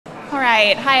All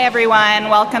right, hi everyone,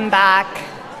 welcome back.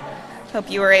 Hope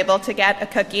you were able to get a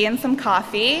cookie and some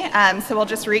coffee. So we'll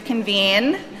just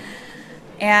reconvene.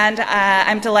 And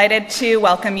I'm delighted to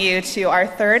welcome you to our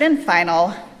third and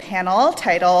final panel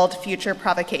titled Future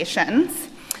Provocations.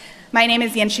 My name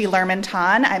is Yinshi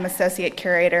Lerman-Tan. I'm Associate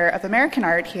Curator of American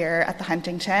Art here at the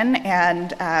Huntington,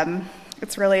 and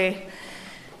it's really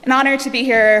an honor to be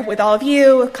here with all of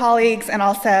you, colleagues, and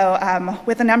also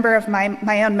with a number of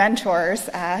my own mentors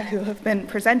who have been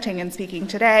presenting and speaking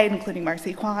today, including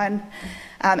Marcy Kwan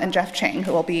and Jeff Chang,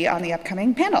 who will be on the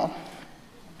upcoming panel.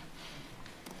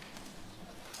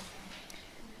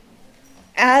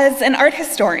 As an art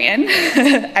historian,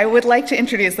 I would like to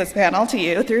introduce this panel to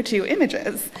you through two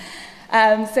images.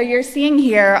 So you're seeing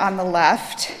here on the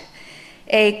left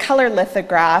a color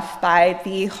lithograph by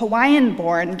the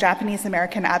Hawaiian-born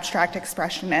Japanese-American abstract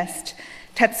expressionist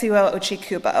Tetsuo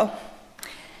Ochikubo.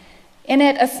 In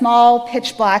it, a small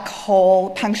pitch-black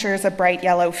hole punctures a bright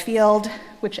yellow field,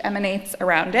 which emanates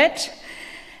around it,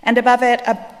 and above it,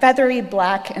 a feathery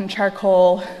black and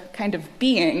charcoal kind of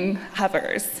being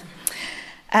hovers.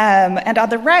 And on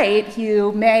the right,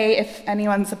 you may, if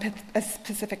anyone's a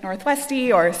Pacific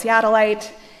Northwestie or a Seattleite,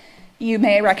 you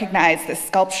may recognize this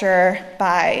sculpture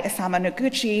by Isamu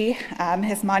Noguchi,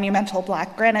 his monumental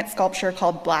black granite sculpture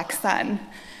called Black Sun,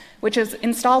 which was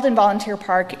installed in Volunteer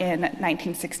Park in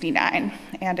 1969,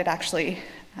 and it actually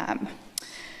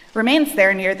remains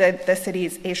there near the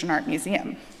city's Asian Art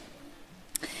Museum.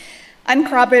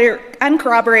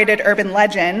 Uncorroborated urban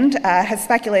legend has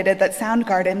speculated that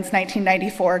Soundgarden's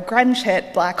 1994 grunge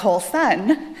hit Black Hole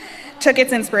Sun took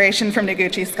its inspiration from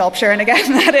Noguchi's sculpture, and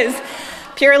again, that is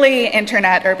purely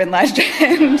internet urban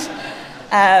legend,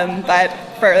 but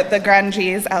for the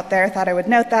grungies out there, thought I would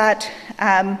note that.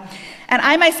 And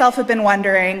I myself have been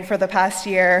wondering for the past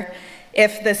year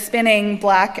if the spinning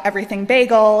black everything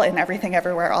bagel in Everything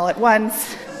Everywhere All at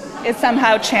Once is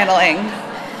somehow channeling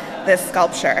this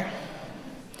sculpture.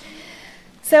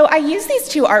 So I use these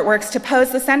two artworks to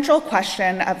pose the central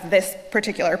question of this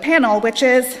particular panel, which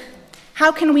is,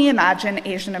 how can we imagine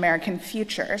Asian American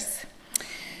futures?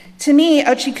 To me,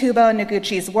 Ochikubo and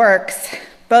Noguchi's works,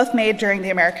 both made during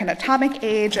the American Atomic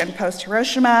Age and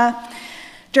post-Hiroshima,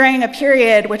 during a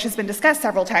period which has been discussed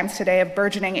several times today of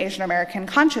burgeoning Asian American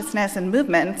consciousness and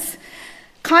movements,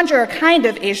 conjure a kind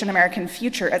of Asian American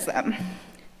futurism.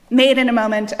 Made in a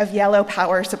moment of yellow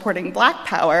power supporting black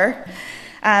power,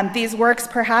 these works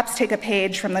perhaps take a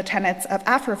page from the tenets of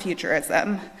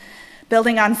Afrofuturism,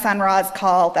 building on Sun Ra's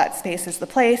call that space is the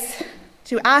place,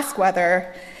 to ask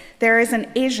whether there is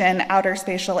an Asian outer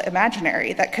spatial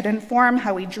imaginary that could inform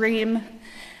how we dream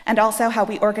and also how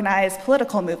we organize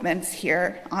political movements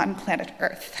here on planet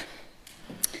Earth.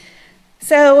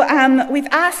 So we've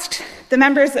asked the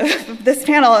members of this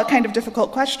panel a kind of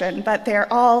difficult question, but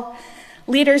they're all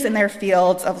leaders in their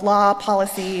fields of law,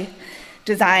 policy,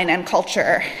 design, and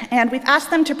culture. And we've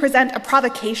asked them to present a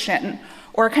provocation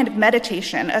or a kind of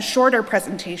meditation, a shorter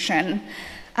presentation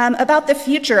about the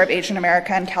future of Asian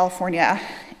America and California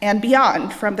and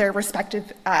beyond from their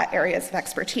respective areas of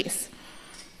expertise.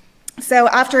 So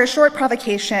after a short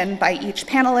provocation by each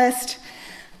panelist,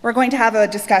 we're going to have a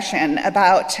discussion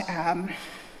about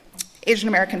Asian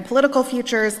American political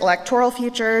futures, electoral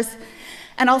futures,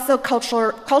 and also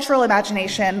cultural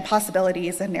imagination,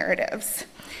 possibilities, and narratives.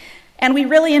 And we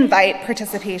really invite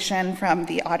participation from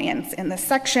the audience in this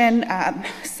section,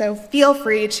 so feel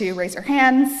free to raise your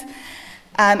hands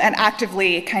and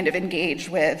actively kind of engage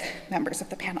with members of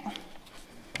the panel.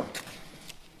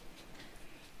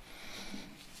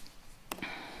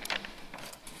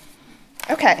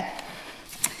 Okay.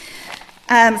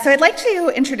 So I'd like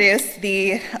to introduce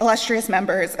the illustrious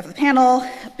members of the panel,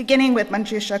 beginning with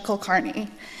Manjusha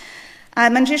Kulkarni.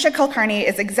 Manjusha Kulkarni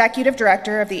is Executive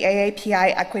Director of the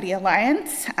AAPI Equity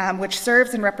Alliance, which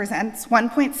serves and represents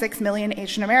 1.6 million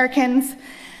Asian Americans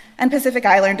and Pacific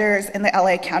Islanders in the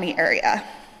LA County area.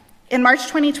 In March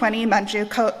 2020, Manju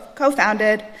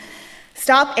co-founded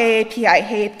Stop AAPI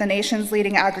Hate, the nation's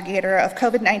leading aggregator of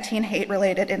COVID-19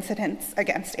 hate-related incidents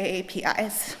against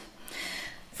AAPIs.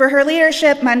 For her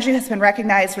leadership, Manju has been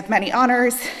recognized with many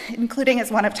honors, including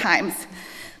as one of Time's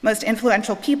most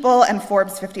influential people and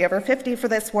Forbes 50 over 50 for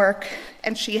this work,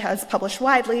 and she has published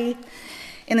widely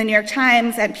in the New York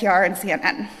Times, NPR, and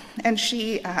CNN. And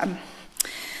she,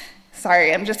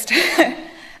 sorry, I'm just,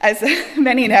 as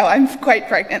many know, I'm quite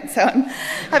pregnant, so I'm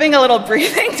having a little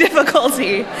breathing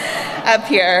difficulty up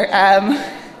here.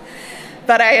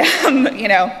 But I am,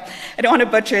 I don't want to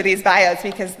butcher these bios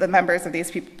because the members of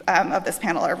these of this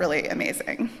panel are really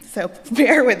amazing. So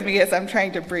bear with me as I'm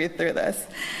trying to breathe through this.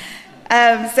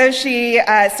 So she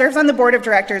serves on the board of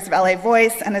directors of LA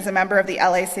Voice and is a member of the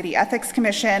LA City Ethics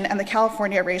Commission and the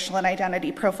California Racial and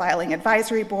Identity Profiling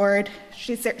Advisory Board.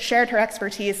 She shared her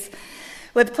expertise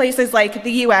with places like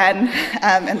the UN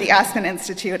and the Aspen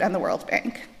Institute and the World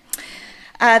Bank.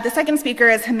 The second speaker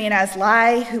is Jimenez,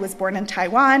 who was born in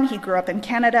Taiwan. He grew up in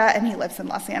Canada and he lives in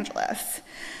Los Angeles.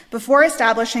 Before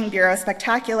establishing Bureau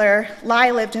Spectacular,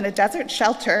 Lai lived in a desert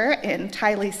shelter in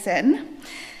Tai Li Sin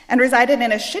and resided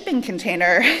in a shipping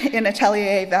container in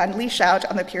Atelier van Lieshout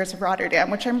on the piers of Rotterdam,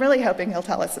 which I'm really hoping he'll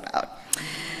tell us about.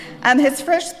 His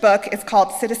first book is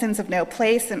called Citizens of No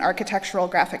Place, an architectural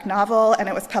graphic novel, and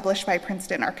it was published by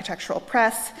Princeton Architectural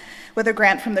Press with a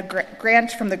grant from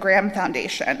the Graham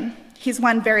Foundation. He's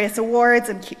won various awards,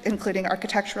 including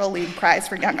Architectural League Prize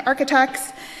for Young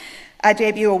Architects, a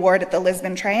debut award at the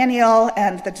Lisbon Triennial,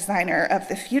 and the Designer of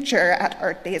the Future at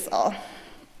Art Basel.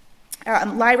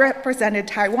 Lai represented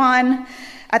Taiwan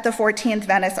at the 14th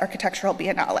Venice Architectural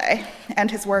Biennale, and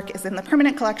his work is in the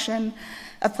permanent collection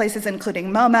of places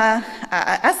including MoMA,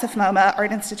 SF MoMA,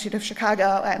 Art Institute of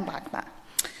Chicago, and LACMA.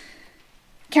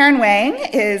 Karin Wang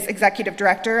is executive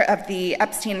director of the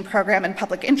Epstein Program in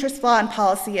Public Interest Law and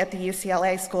Policy at the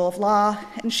UCLA School of Law,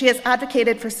 and she has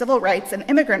advocated for civil rights and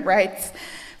immigrant rights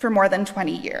for more than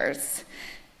 20 years.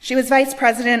 She was vice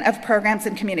president of programs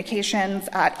and communications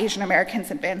at Asian Americans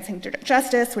Advancing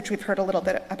Justice, which we've heard a little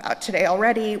bit about today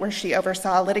already, where she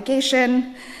oversaw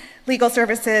litigation, legal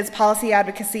services, policy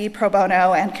advocacy, pro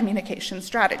bono, and communication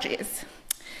strategies.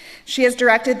 She has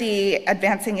directed the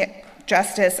Advancing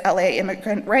Justice LA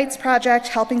Immigrant Rights Project,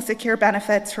 helping secure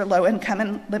benefits for low-income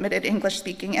and limited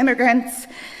English-speaking immigrants,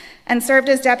 and served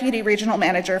as deputy regional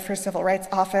manager for Civil Rights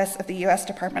Office of the U.S.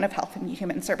 Department of Health and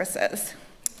Human Services.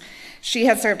 She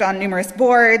has served on numerous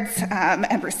boards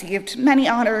and received many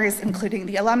honors, including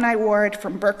the Alumni Award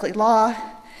from Berkeley Law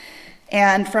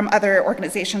and from other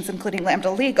organizations, including Lambda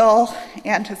Legal,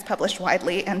 and has published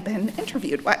widely and been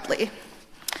interviewed widely.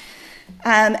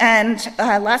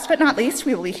 Last but not least,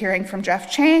 we will be hearing from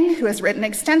Jeff Chang, who has written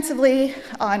extensively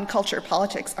on culture,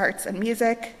 politics, arts, and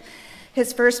music.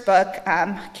 His first book,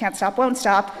 Can't Stop, Won't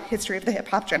Stop, History of the Hip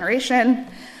Hop Generation,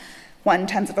 won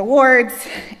tons of awards,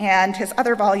 and his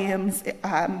other volumes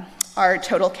are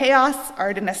Total Chaos,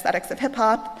 Art and Aesthetics of Hip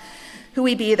Hop, Who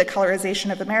We Be, The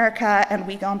Colorization of America, and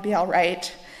We Gon' Be All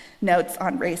Right, Notes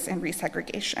on Race and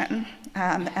Resegregation.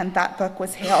 And that book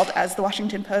was hailed as the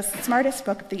Washington Post's smartest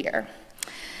book of the year.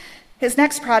 His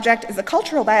next project is a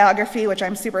cultural biography, which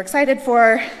I'm super excited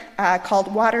for,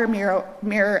 called Water,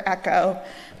 Mirror, Echo,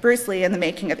 Bruce Lee and the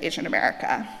Making of Asian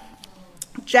America.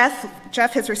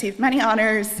 Jeff has received many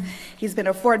honors. He's been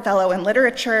a Ford Fellow in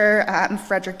Literature,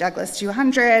 Frederick Douglass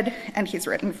 200, and he's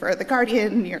written for The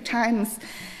Guardian, New York Times,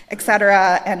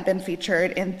 etc., and been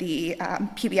featured in the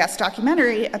PBS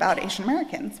documentary about Asian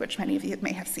Americans, which many of you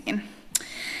may have seen.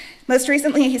 Most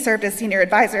recently, he served as senior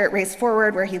advisor at Race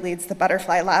Forward, where he leads the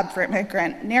Butterfly Lab for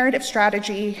Immigrant Narrative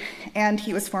Strategy, and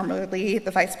he was formerly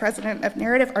the vice president of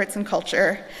Narrative Arts and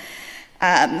Culture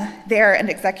there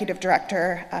and executive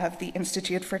director of the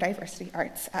Institute for Diversity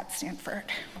Arts at Stanford.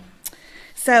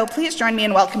 So please join me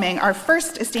in welcoming our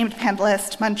first esteemed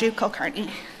panelist, Manjusha Kulkarni.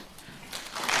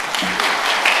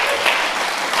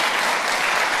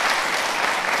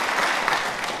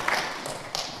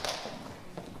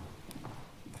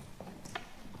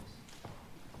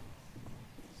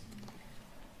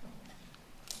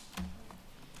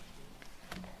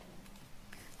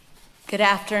 Good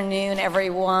afternoon,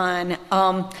 everyone.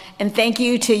 And thank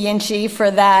you to Yinshi for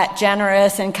that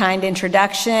generous and kind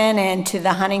introduction, and to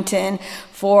the Huntington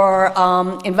for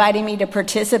inviting me to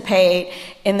participate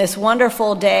in this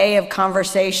wonderful day of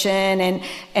conversation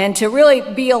and to really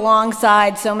be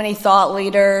alongside so many thought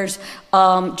leaders,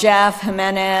 Jeff,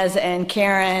 Jimenez, and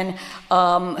Karin,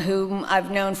 whom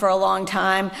I've known for a long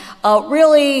time,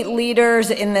 really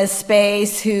leaders in this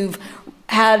space who've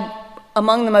had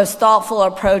among the most thoughtful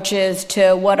approaches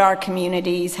to what our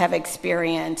communities have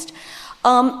experienced.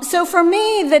 So for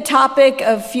me, the topic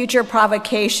of future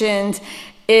provocations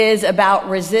is about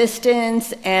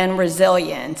resistance and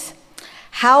resilience.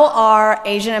 How are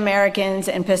Asian Americans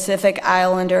and Pacific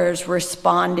Islanders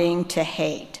responding to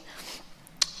hate?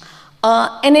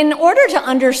 And in order to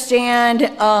understand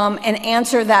and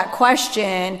answer that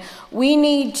question, we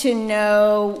need to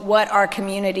know what our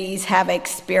communities have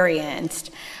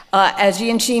experienced. As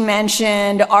Yinshi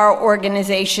mentioned, our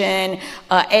organization,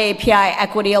 AAPI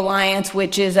Equity Alliance,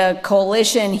 which is a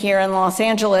coalition here in Los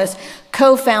Angeles,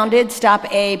 co-founded Stop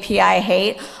AAPI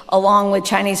Hate along with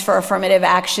Chinese for Affirmative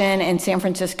Action and San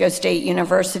Francisco State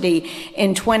University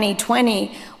in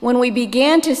 2020, when we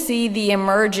began to see the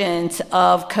emergence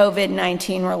of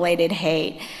COVID-19 related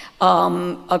hate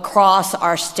across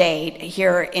our state,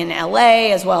 here in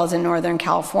LA as well as in Northern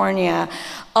California.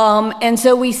 And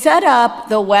so we set up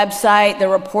the website, the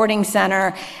reporting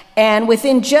center, and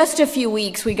within just a few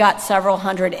weeks, we got several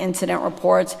hundred incident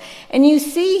reports. And you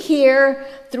see here,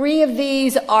 3 of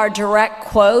these are direct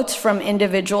quotes from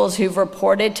individuals who've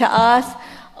reported to us.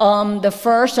 The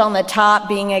first on the top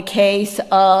being a case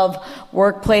of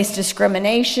workplace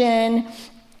discrimination.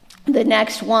 The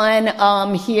next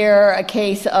one here, a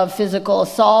case of physical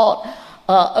assault.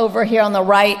 Over here on the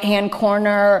right-hand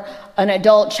corner, an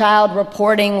adult child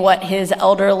reporting what his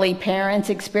elderly parents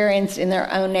experienced in their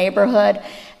own neighborhood.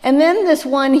 And then this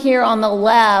one here on the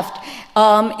left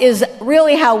is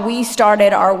really how we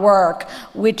started our work,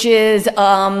 which is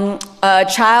a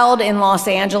child in Los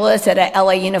Angeles at a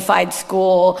LA Unified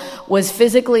School was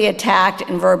physically attacked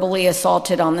and verbally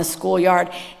assaulted on the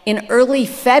schoolyard in early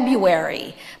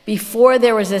February, before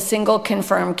there was a single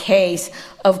confirmed case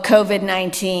of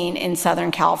COVID-19 in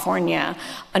Southern California.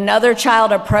 Another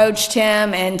child approached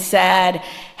him and said,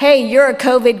 "Hey, you're a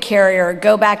COVID carrier,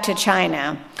 go back to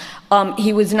China."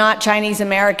 He was not Chinese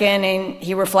American, and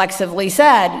he reflexively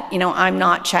said, "I'm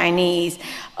not Chinese."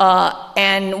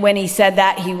 And when he said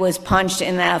that, he was punched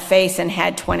in the face and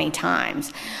head 20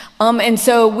 times. And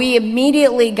so we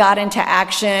immediately got into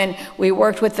action. We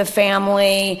worked with the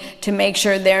family to make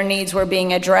sure their needs were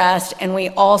being addressed. And we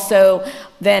also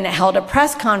then held a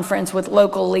press conference with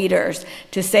local leaders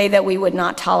to say that we would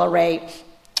not tolerate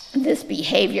this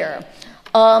behavior.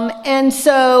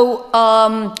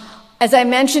 As I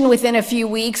mentioned, within a few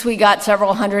weeks, we got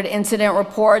several hundred incident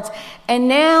reports. And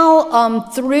now,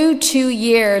 through 2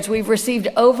 years, we've received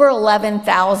over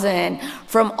 11,000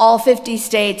 from all 50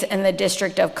 states and the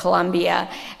District of Columbia.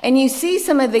 And you see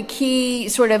some of the key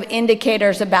sort of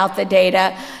indicators about the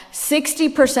data.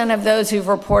 60% of those who've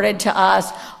reported to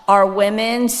us are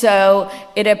women. So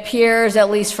it appears,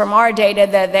 at least from our data,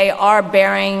 that they are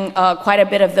bearing quite a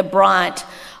bit of the brunt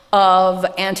of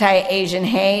anti-Asian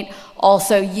hate.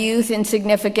 Also youth in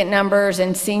significant numbers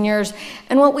and seniors.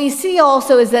 And what we see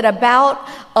also is that about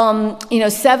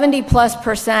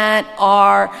 70+%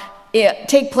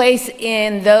 take place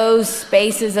in those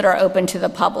spaces that are open to the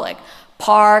public,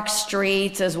 parks,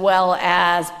 streets, as well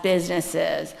as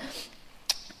businesses.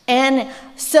 And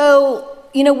so,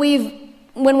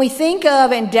 when we think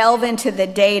of and delve into the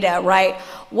data, right,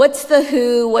 what's the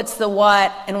who, what's the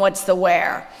what, and what's the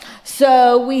where?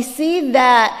 So we see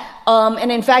that,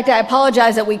 and in fact, I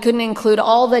apologize that we couldn't include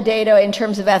all the data in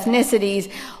terms of ethnicities,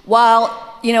 while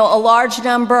a large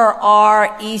number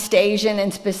are East Asian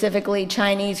and specifically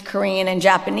Chinese, Korean, and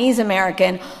Japanese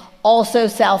American. Also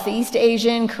Southeast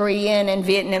Asian, Korean, and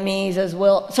Vietnamese as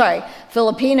well,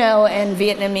 Filipino and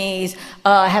Vietnamese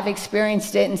have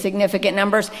experienced it in significant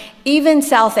numbers. Even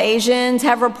South Asians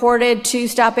have reported to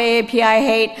Stop AAPI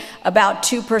Hate, about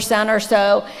 2% or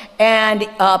so, and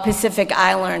Pacific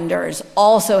Islanders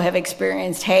also have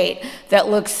experienced hate that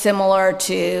looks similar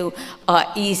to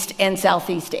East and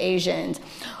Southeast Asians.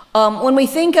 When we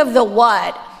think of the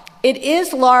what, it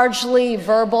is largely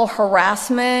verbal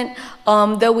harassment,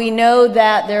 though we know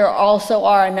that there also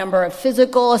are a number of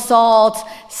physical assaults,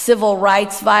 civil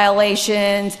rights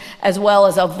violations, as well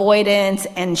as avoidance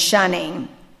and shunning.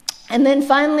 And then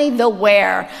finally, the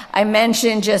where. I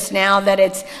mentioned just now that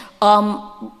it's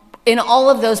in all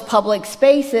of those public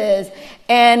spaces.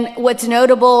 And what's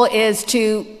notable is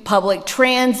to public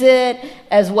transit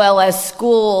as well as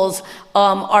schools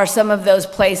are some of those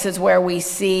places where we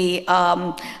see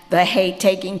the hate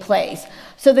taking place.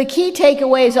 So the key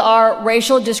takeaways are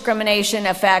racial discrimination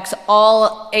affects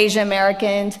all Asian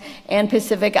Americans and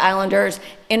Pacific Islanders.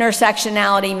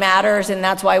 Intersectionality matters, and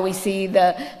that's why we see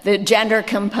the gender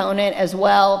component as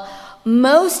well.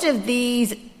 Most of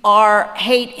these are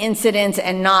hate incidents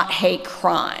and not hate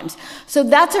crimes. So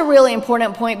that's a really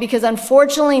important point, because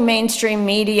unfortunately mainstream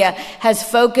media has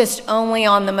focused only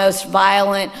on the most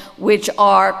violent, which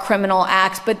are criminal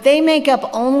acts, but they make up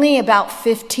only about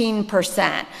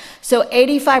 15%. So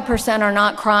 85% are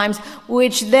not crimes,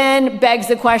 which then begs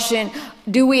the question,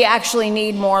 do we actually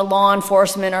need more law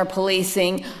enforcement or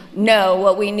policing? No,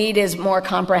 what we need is more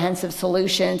comprehensive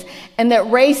solutions. And that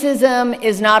racism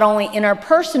is not only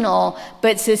interpersonal,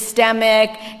 but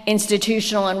systemic,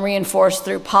 institutional, and reinforced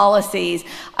through policies.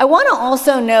 I want to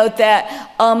also note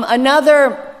that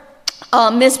another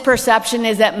misperception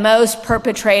is that most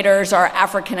perpetrators are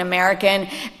African American,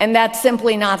 and that's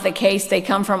simply not the case. They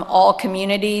come from all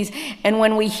communities, and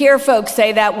when we hear folks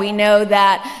say that, we know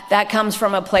that that comes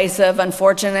from a place of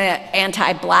unfortunate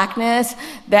anti-Blackness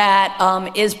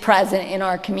that is present in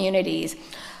our communities.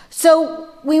 So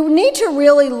we need to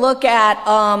really look at,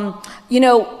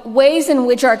 ways in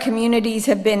which our communities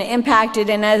have been impacted.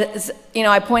 And as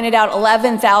I pointed out,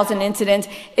 11,000 incidents.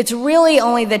 It's really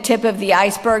only the tip of the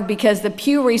iceberg, because the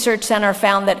Pew Research Center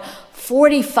found that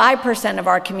 45% of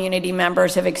our community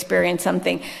members have experienced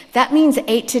something. That means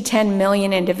 8 to 10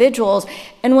 million individuals.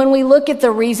 And when we look at the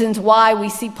reasons why, we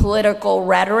see political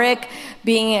rhetoric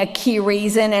being a key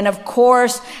reason. And of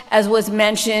course, as was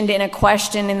mentioned in a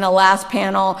question in the last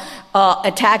panel,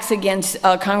 attacks against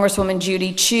Congresswoman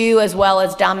Judy Chu, as well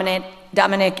as Dominic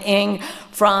Ng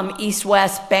from East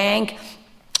West Bank,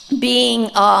 being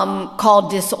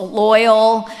called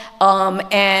disloyal,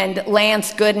 and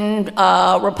Lance Gooden,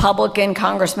 Republican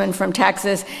congressman from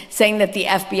Texas, saying that the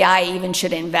FBI even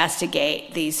should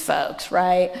investigate these folks,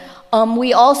 right?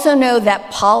 We also know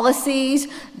that policies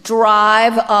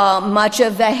drive much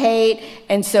of the hate,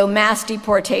 and so mass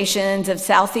deportations of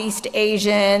Southeast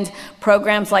Asians,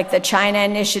 programs like the China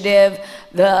Initiative,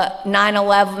 the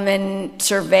 9/11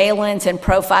 surveillance and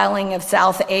profiling of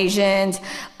South Asians,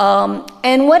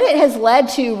 and what it has led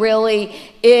to really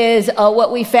is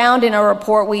what we found in a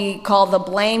report we call the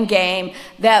blame game,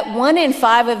 that 1 in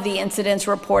 5 of the incidents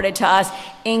reported to us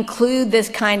include this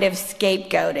kind of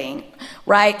scapegoating,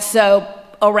 right? So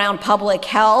around public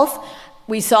health,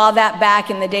 we saw that back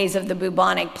in the days of the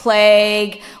bubonic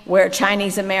plague, where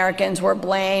Chinese Americans were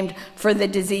blamed for the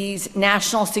disease,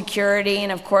 national security,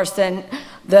 and of course then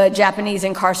the Japanese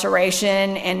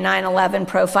incarceration and 9/11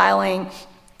 profiling,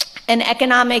 and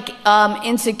economic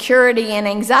insecurity and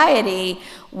anxiety,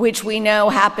 which we know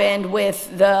happened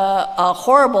with the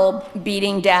horrible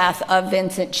beating death of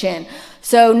Vincent Chin.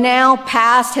 So now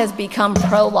past has become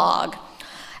prologue.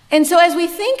 And so as we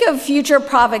think of future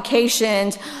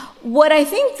provocations, what I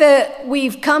think that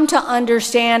we've come to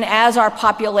understand as our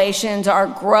populations are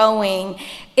growing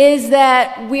is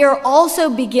that we are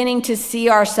also beginning to see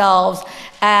ourselves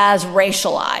as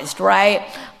racialized, right?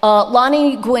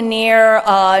 Lonnie Guinier,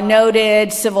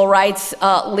 noted civil rights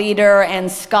leader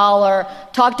and scholar,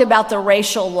 talked about the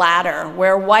racial ladder,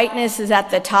 where whiteness is at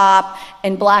the top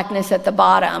and blackness at the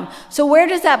bottom. So where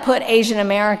does that put Asian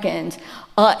Americans?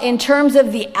 In terms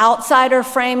of the outsider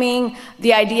framing,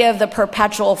 the idea of the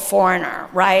perpetual foreigner,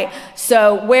 right?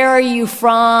 So where are you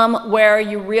from? Where are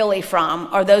you really from?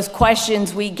 Are those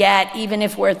questions we get even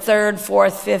if we're 3rd,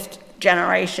 4th, 5th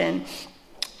generation.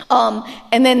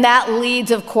 And then that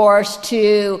leads, of course,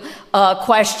 to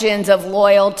questions of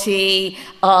loyalty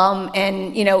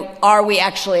and, are we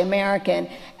actually American?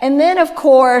 And then, of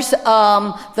course,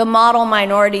 the model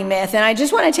minority myth. And I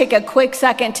just want to take a quick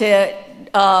second to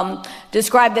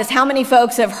describe this. How many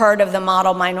folks have heard of the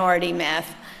model minority myth?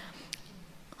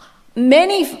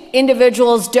 Many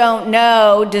individuals don't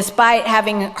know, despite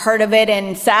having heard of it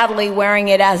and sadly wearing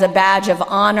it as a badge of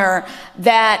honor,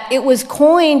 that it was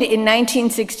coined in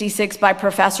 1966 by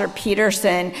Professor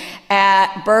Peterson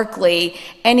at Berkeley,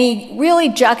 and he really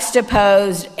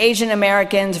juxtaposed Asian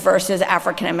Americans versus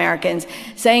African Americans,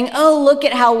 saying, oh, look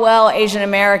at how well Asian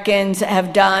Americans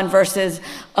have done versus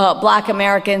Black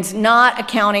Americans, not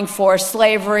accounting for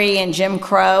slavery and Jim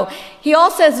Crow. He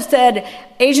also said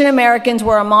Asian Americans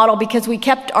were a model because we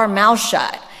kept our mouth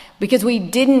shut, because we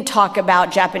didn't talk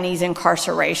about Japanese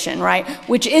incarceration, right?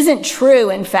 Which isn't true,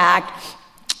 in fact.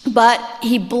 But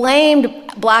he blamed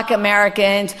Black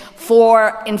Americans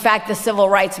for, in fact, the civil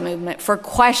rights movement, for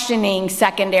questioning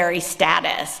secondary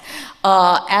status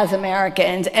as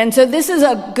Americans. And so this is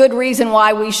a good reason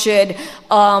why we should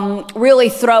really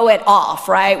throw it off,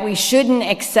 right? We shouldn't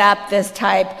accept this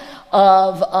type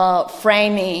of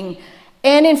framing.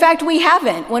 And in fact, we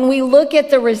haven't. When we look at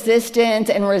the resistance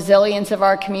and resilience of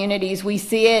our communities, we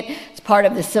see it as part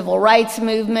of the civil rights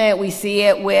movement. We see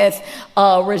it with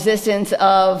resistance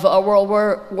of World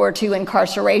War II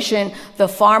incarceration, the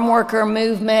farm worker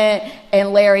movement,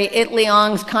 and Larry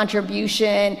Itliong's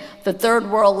contribution, the Third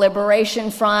World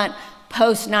Liberation Front,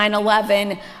 post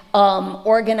 9/11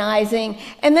 organizing,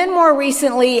 and then more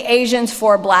recently, Asians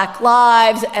for Black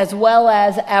Lives, as well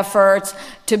as efforts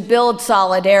to build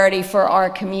solidarity for our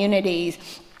communities.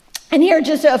 And here are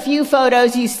just a few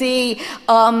photos you see,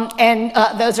 and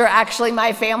those are actually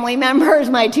my family members,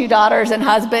 my 2 daughters and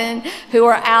husband, who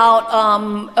are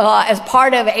out as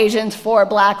part of Asians for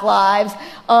Black Lives.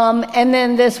 And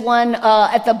then this one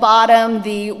at the bottom,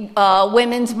 the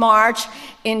Women's March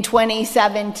in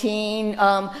 2017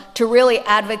 to really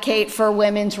advocate for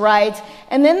women's rights.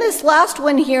 And then this last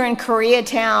one here in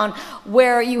Koreatown,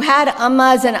 where you had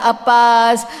ammas and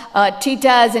appas,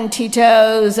 titas and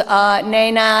titos,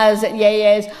 nenas and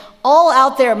yeyes, all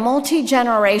out there,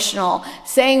 multi-generational,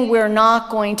 saying we're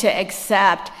not going to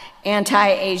accept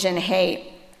anti-Asian hate.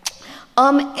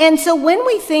 And so when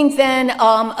we think then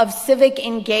of civic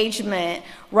engagement,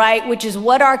 right, which is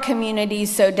what our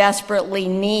communities so desperately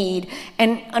need,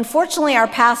 and unfortunately our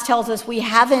past tells us we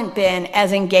haven't been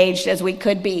as engaged as we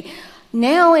could be.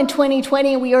 Now in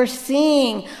 2020, we are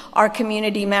seeing our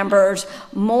community members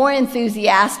more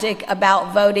enthusiastic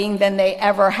about voting than they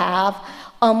ever have.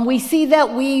 We see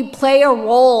that we play a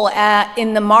role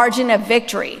in the margin of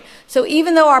victory. So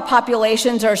even though our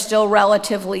populations are still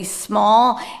relatively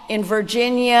small, in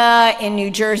Virginia, in New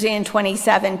Jersey in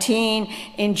 2017,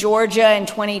 in Georgia in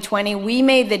 2020, we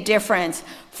made the difference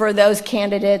for those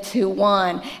candidates who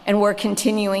won, and we're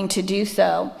continuing to do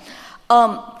so.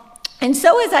 And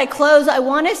so as I close, I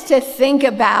want us to think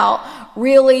about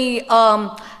really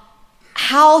how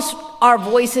our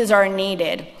voices are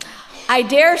needed. I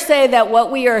dare say that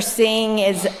what we are seeing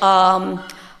is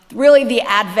really the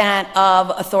advent of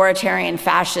authoritarian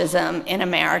fascism in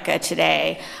America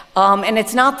today. And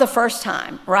it's not the first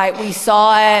time, right? We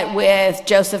saw it with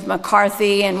Joseph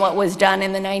McCarthy and what was done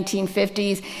in the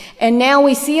 1950s. And now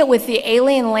we see it with the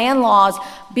alien land laws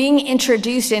being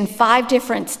introduced in 5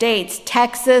 different states,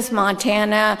 Texas,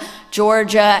 Montana,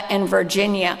 Georgia, and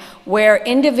Virginia, where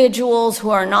individuals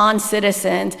who are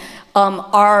non-citizens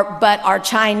are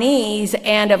Chinese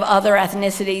and of other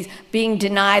ethnicities being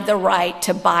denied the right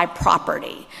to buy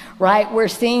property, right? We're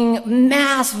seeing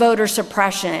mass voter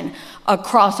suppression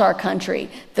across our country,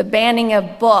 the banning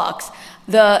of books,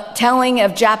 the telling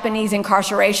of Japanese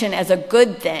incarceration as a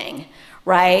good thing,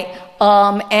 right?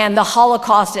 And the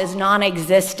Holocaust is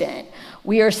non-existent.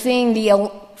 We are seeing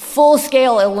the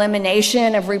full-scale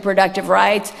elimination of reproductive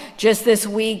rights. Just this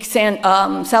week,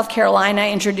 South Carolina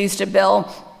introduced a bill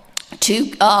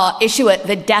to issue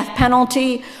the death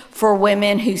penalty for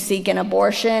women who seek an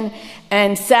abortion.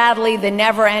 And sadly, the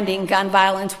never-ending gun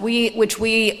violence, which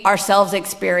we ourselves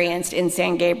experienced in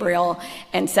San Gabriel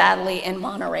and sadly in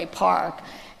Monterey Park.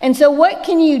 And so what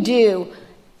can you do?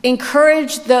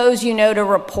 Encourage those you know to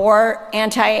report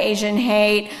anti-Asian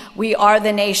hate. We are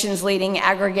the nation's leading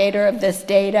aggregator of this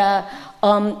data.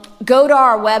 Go to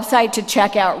our website to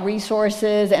check out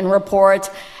resources and reports.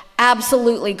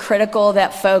 Absolutely critical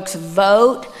that folks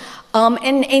vote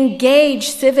and engage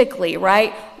civically,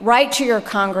 right? Write to your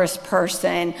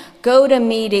congressperson, go to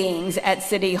meetings at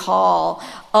City Hall,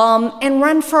 and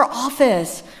run for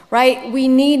office, right? We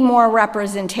need more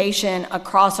representation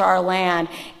across our land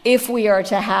if we are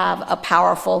to have a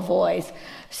powerful voice.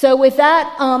 So with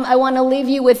that, I want to leave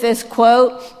you with this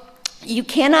quote. You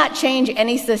cannot change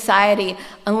any society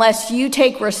unless you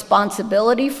take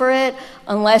responsibility for it,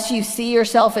 unless you see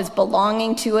yourself as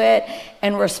belonging to it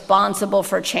and responsible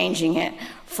for changing it.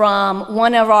 From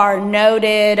one of our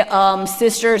noted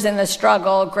sisters in the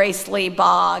struggle, Grace Lee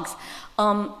Boggs.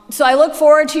 So I look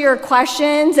forward to your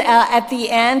questions at the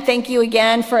end. Thank you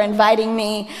again for inviting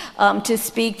me to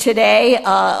speak today.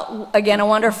 Again, a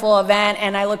wonderful event,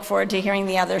 and I look forward to hearing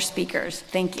the other speakers.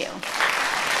 Thank you.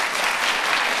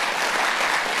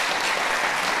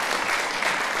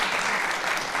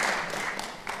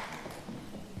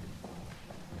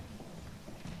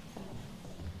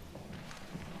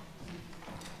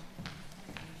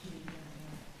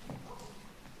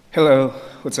 Hello,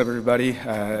 what's up everybody?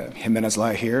 Jimenez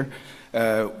here.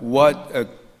 What a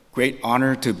great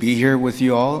honor to be here with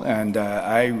you all, and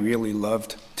I really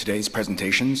loved today's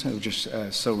presentations. It was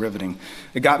just so riveting.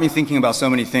 It got me thinking about so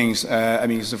many things. I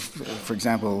mean, so for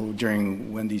example,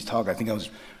 during Wendy's talk, I think I was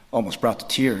almost brought to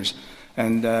tears.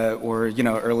 And, or, you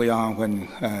know, early on when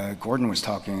Gordon was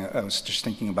talking, I was just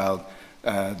thinking about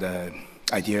the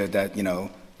idea that, you know,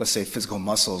 let's say physical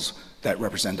muscles that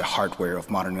represent the hardware of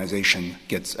modernization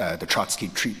gets the Trotsky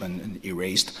treatment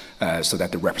erased so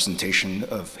that the representation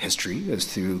of history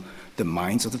is through the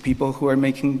minds of the people who are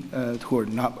making, who are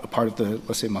not a part of the,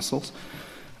 let's say, muscles.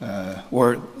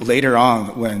 Or later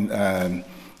on when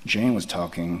Jane was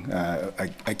talking,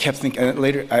 I kept thinking,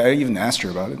 later, I even asked her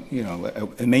about it, you know,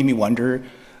 it made me wonder,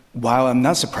 while I'm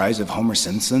not surprised if Homer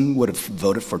Simpson would have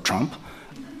voted for Trump,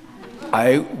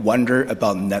 I wonder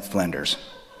about Ned Flanders.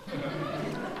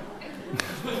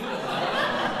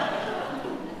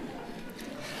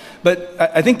 But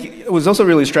I think it was also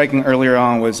really striking earlier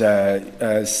on was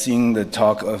seeing the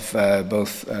talk of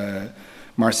both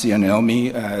Marcy and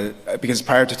Naomi, because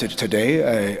prior to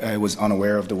today, I was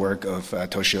unaware of the work of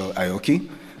Toshio Aoki.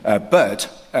 But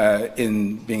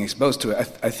in being exposed to it,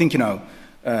 I think,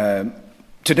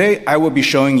 today I will be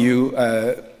showing you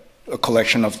a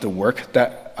collection of the work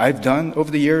that I've done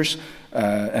over the years.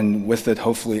 And with it,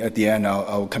 hopefully, at the end,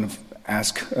 I'll kind of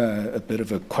ask a bit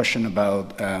of a question about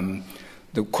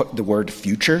the word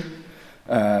future.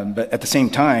 But at the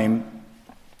same time,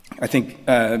 I think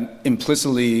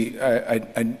implicitly,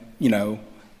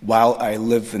 while I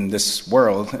live in this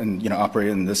world and operate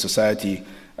in this society,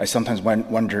 I sometimes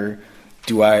wonder,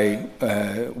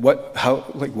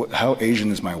 how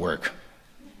Asian is my work?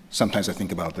 Sometimes I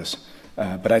think about this,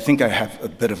 but I think I have a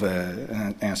bit of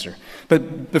an answer.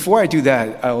 But before I do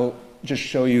that, I'll just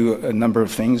show you a number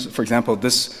of things. For example,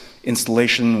 this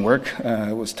installation work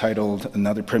was titled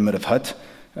 "Another Primitive Hut."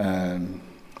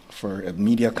 For a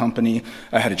media company.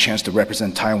 I had a chance to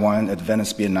represent Taiwan at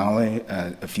Venice Biennale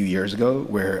a few years ago,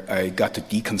 where I got to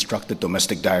deconstruct the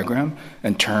domestic diagram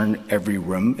and turn every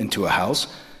room into a house.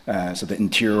 So the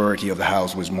interiority of the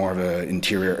house was more of an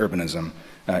interior urbanism,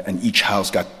 and each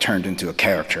house got turned into a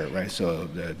character, right? So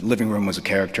the living room was a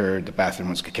character, the bathroom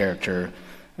was a character,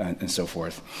 and so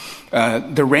forth.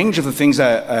 The range of the things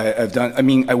I've done,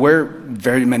 I wear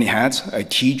very many hats. I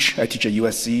teach at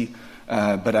USC,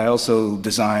 but I also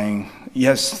design,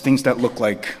 yes, things that look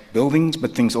like buildings,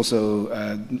 but things also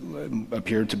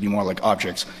appear to be more like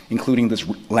objects, including this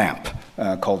lamp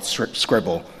called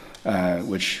Scribble,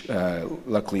 which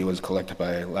luckily was collected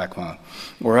by LACMA,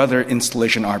 or other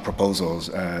installation art proposals,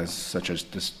 such as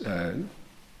this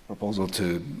proposal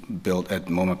to build at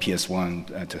MoMA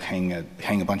PS1 to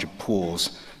hang a bunch of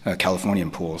pools, Californian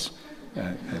pools.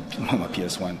 MoMA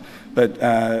PS1. But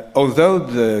although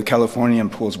the Californian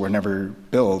pools were never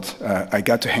built, I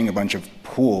got to hang a bunch of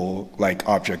pool-like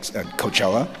objects at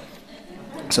Coachella.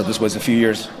 So this was a few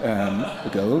years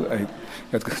ago. I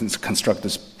got to construct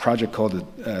this project called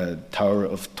the Tower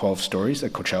of 12 Stories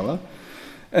at Coachella.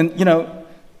 And,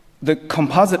 the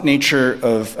composite nature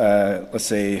of, let's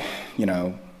say,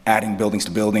 adding buildings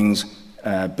to buildings,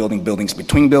 building buildings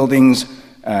between buildings,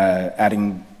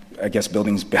 adding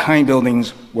buildings behind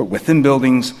buildings, or within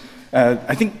buildings.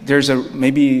 I think there's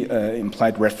maybe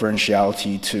implied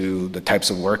referentiality to the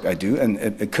types of work I do, and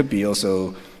it could be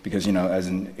also because, as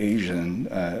an Asian,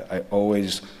 I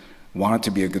always wanted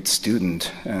to be a good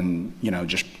student and,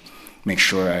 just make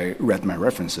sure I read my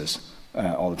references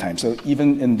all the time. So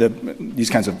even in these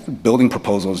kinds of building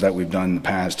proposals that we've done in the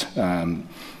past,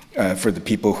 for the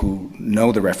people who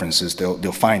know the references,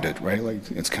 they'll find it, right?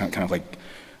 Like it's kind of like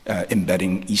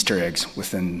embedding Easter eggs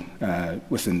within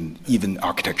even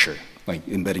architecture, like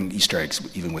embedding Easter eggs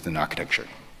even within architecture.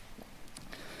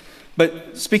 But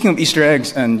speaking of Easter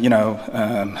eggs and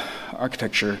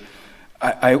architecture,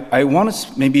 I want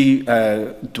to maybe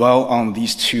dwell on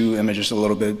these two images a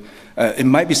little bit. It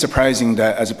might be surprising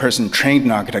that as a person trained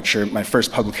in architecture, my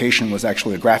first publication was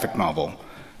actually a graphic novel.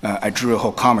 I drew a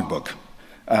whole comic book.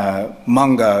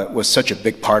 Manga was such a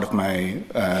big part of my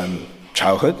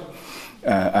childhood.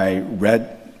 I read,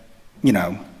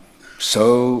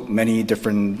 so many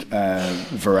different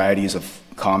varieties of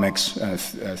comics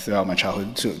throughout my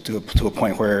childhood to a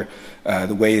point where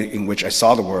the way in which I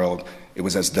saw the world, it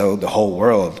was as though the whole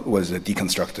world was a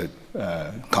deconstructed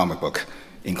comic book,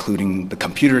 including the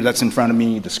computer that's in front of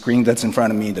me, the screen that's in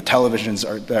front of me, the televisions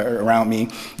that are around me,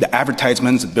 the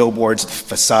advertisements, the billboards, the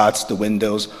facades, the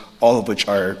windows, all of which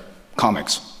are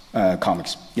comics.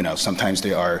 Sometimes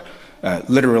they are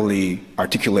literally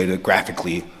articulated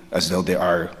graphically as though they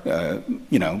are,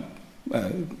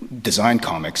 design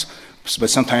comics, but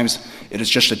sometimes it is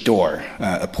just a door,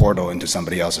 a portal into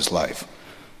somebody else's life.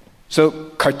 So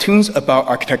cartoons about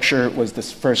architecture was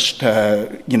this first,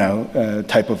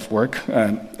 type of work,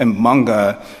 and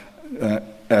manga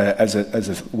as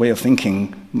a way of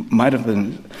thinking might have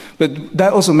been, but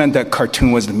that also meant that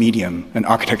cartoon was the medium and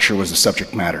architecture was the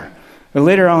subject matter. But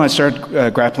later on, I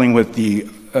started grappling with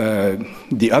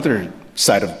the other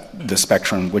side of the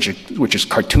spectrum, which is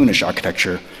cartoonish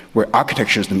architecture, where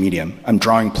architecture is the medium. I'm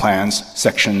drawing plans,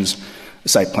 sections,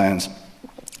 site plans,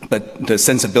 but the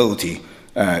sensibility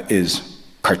is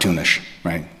cartoonish,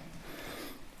 right?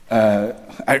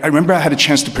 I remember I had a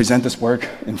chance to present this work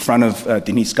in front of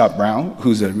Denise Scott Brown,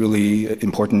 who's a really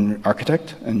important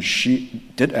architect, and she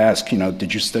did ask,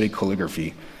 did you study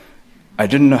calligraphy? I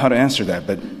didn't know how to answer that,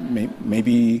 but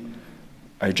maybe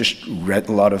I just read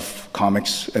a lot of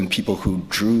comics and people who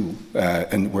drew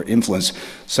and were influenced,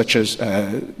 such as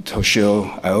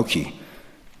Toshio Aoki.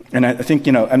 And I think,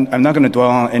 I'm not going to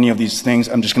dwell on any of these things.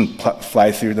 I'm just going to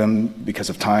fly through them because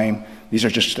of time. These are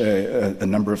just a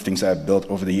number of things that I've built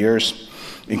over the years.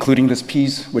 including this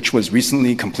piece, which was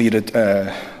recently completed,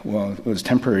 well, it was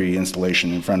temporary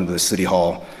installation in front of the City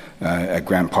Hall at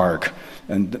Grant Park.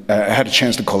 And I had a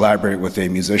chance to collaborate with a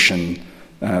musician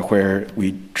where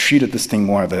we treated this thing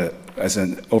more as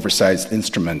an oversized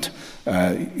instrument.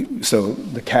 So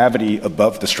the cavity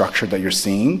above the structure that you're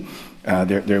seeing,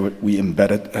 we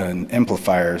embedded an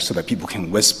amplifier so that people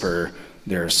can whisper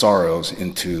their sorrows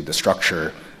into the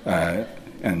structure,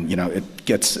 and it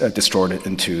gets distorted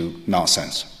into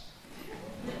nonsense.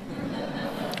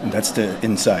 And that's the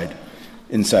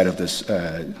inside of this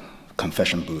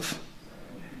confession booth.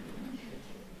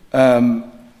 And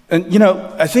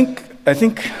I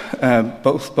think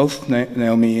both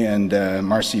Naomi and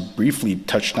Marcy briefly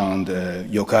touched on the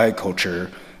yokai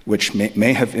culture, which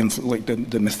may have influenced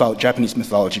the Japanese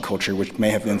mythology culture, which may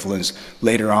have influenced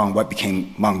later on what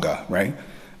became manga, right?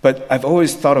 But I've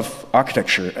always thought of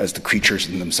architecture as the creatures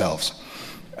in themselves.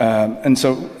 And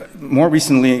so more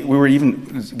recently,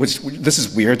 this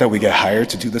is weird that we get hired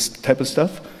to do this type of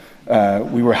stuff.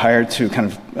 We were hired to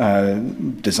kind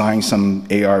of design some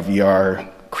AR, VR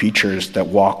creatures that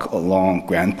walk along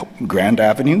Grand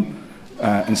Avenue.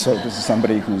 And so this is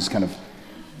somebody who's kind of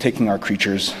taking our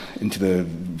creatures into the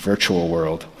virtual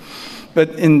world. But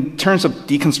in terms of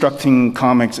deconstructing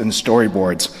comics and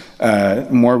storyboards,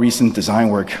 more recent design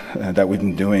work that we've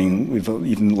been doing, we've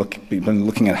been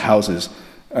looking at houses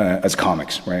as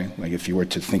comics, right? Like if you were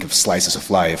to think of slices of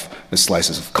life as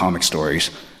slices of comic stories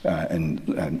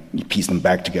and you piece them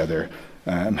back together,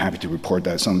 I'm happy to report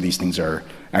that some of these things are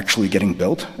actually getting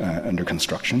built under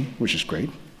construction, which is great.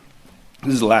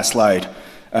 This is the last slide,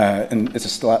 and it's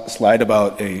a slide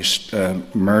about a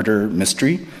murder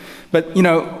mystery. But,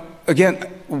 again,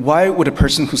 why would a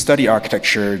person who study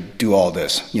architecture do all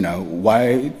this?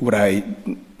 Why would I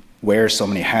wear so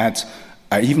many hats?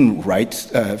 I even write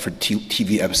for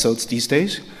TV episodes these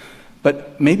days.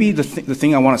 But maybe the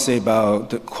thing I want to say about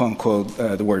the quote-unquote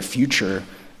the word future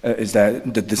is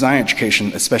that the design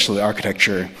education, especially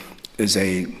architecture, is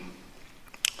a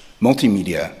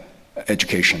multimedia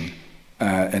education.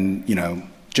 And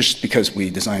just because we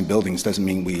design buildings doesn't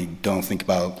mean we don't think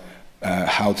about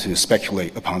how to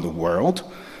speculate upon the world.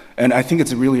 And I think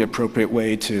it's a really appropriate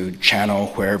way to channel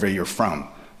wherever you're from.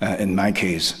 In my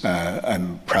case,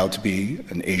 I'm proud to be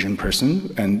an Asian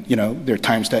person, and there are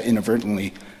times that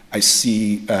inadvertently I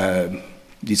see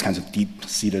these kinds of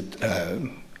deep-seated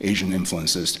Asian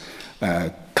influences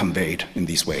conveyed in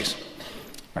these ways.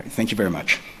 All right, thank you very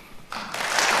much.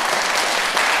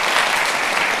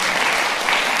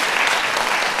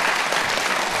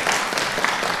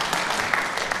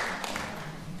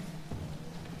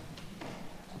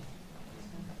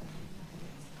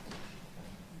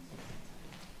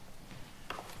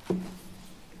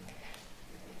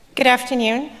 Good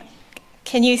afternoon.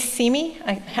 Can you see me?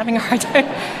 I'm having a hard time.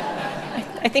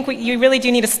 I think you really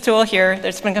do need a stool here.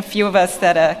 There's been a few of us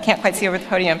that can't quite see over the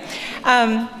podium.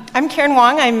 I'm Karin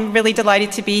Wang. I'm really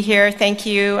delighted to be here. Thank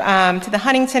you to the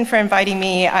Huntington for inviting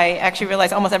me. I actually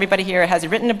realize almost everybody here has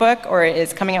written a book or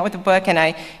is coming out with a book, and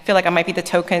I feel like I might be the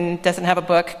token doesn't have a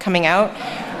book coming out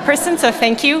person, so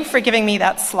thank you for giving me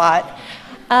that slot.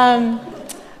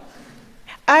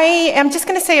 I am just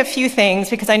going to say a few things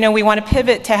because I know we want to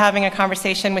pivot to having a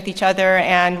conversation with each other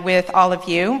and with all of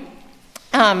you.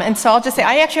 And so I'll just say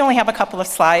I actually only have a couple of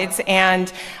slides, and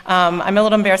I'm a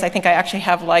little embarrassed. I think I actually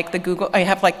have like the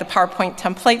PowerPoint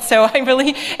template. So I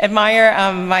really admire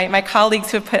my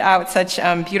colleagues who have put out such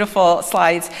beautiful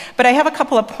slides. But I have a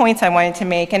couple of points I wanted to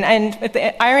make. And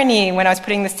the irony when I was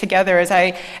putting this together is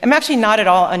I am actually not at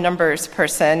all a numbers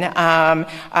person.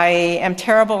 I am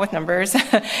terrible with numbers,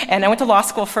 and I went to law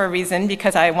school for a reason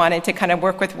because I wanted to kind of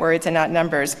work with words and not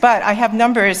numbers. But I have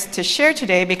numbers to share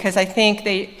today because I think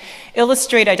they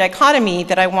illustrate a dichotomy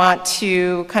that I want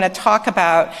to kind of talk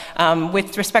about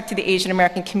with respect to the Asian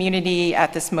American community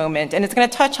at this moment. And it's going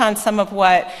to touch on some of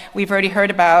what we've already heard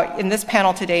about in this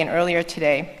panel today and earlier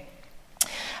today.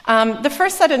 The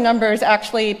first set of numbers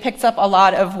actually picks up a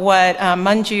lot of what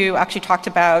Manju actually talked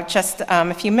about just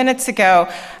a few minutes ago.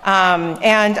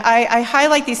 And I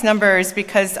highlight these numbers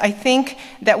because I think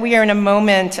that we are in a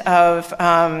moment of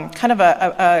kind of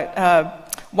a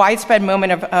widespread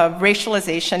moment of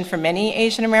racialization for many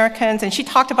Asian Americans. And she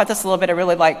talked about this a little bit. I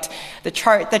really liked the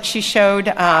chart that she showed,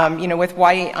 with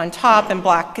white on top and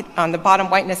black on the bottom,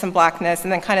 whiteness and blackness,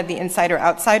 and then kind of the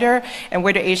insider-outsider, and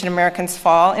where do Asian Americans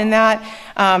fall in that.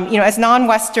 As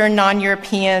non-Western,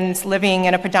 non-Europeans living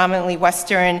in a predominantly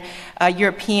Western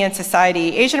European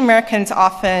society, Asian Americans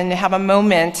often have a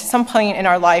moment, some point in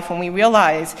our life when we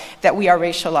realize that we are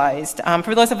racialized.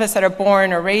 For those of us that are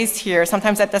born or raised here,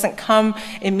 sometimes that doesn't come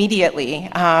immediately.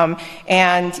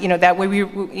 And that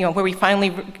where we finally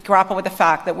grapple with the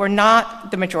fact that we're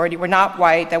not the majority, we're not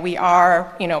white, that we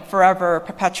are forever,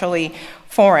 perpetually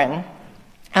foreign.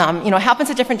 It happens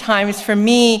at different times. For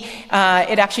me,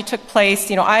 it actually took place,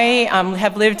 I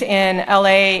have lived in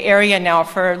LA area now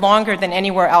for longer than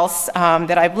anywhere else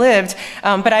that I've lived.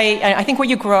 But I think where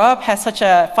you grow up has such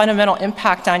a fundamental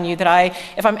impact on you that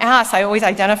if I'm asked, I always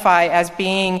identify as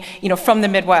being, from the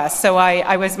Midwest. So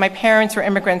my parents were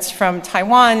immigrants from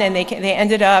Taiwan, and they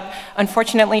ended up,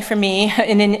 unfortunately for me,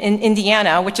 in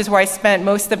Indiana, which is where I spent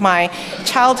most of my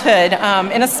childhood,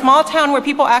 in a small town where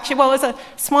people actually, it was a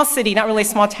small city, not really a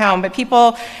small town, but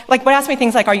people would ask me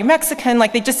things like, "Are you Mexican?"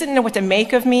 They just didn't know what to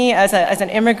make of me as an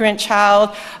immigrant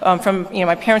child.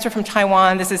 My parents were from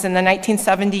Taiwan. This is in the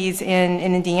 1970s in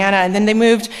Indiana, and then they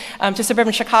moved to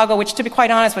suburban Chicago, which, to be quite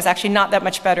honest, was actually not that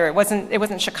much better. It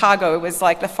wasn't Chicago. It was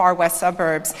like the far west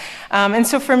suburbs. And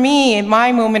so for me,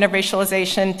 my moment of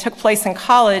racialization took place in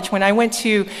college when I went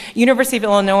to University of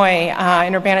Illinois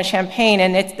in Urbana-Champaign,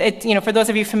 and for those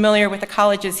of you familiar with the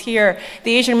colleges here,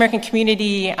 the Asian American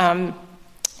community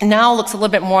now looks a little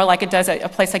bit more like it does at a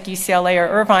place like UCLA or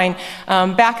Irvine.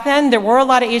 Back then, there were a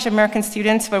lot of Asian American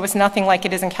students, but it was nothing like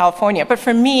it is in California. But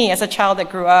for me, as a child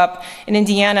that grew up in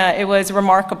Indiana, it was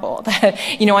remarkable that,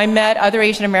 I met other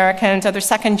Asian Americans, other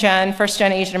second-gen,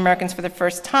 first-gen Asian Americans for the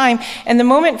first time. And the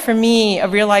moment for me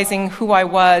of realizing who I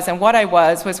was and what I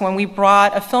was when we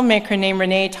brought a filmmaker named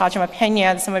Renee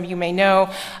Tajima-Pena, that some of you may know.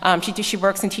 She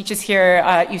works and teaches here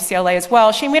at UCLA as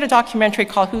well. She made a documentary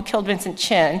called Who Killed Vincent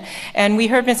Chin? And we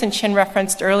heard Vincent Chin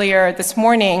referenced earlier this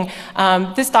morning.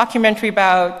 This documentary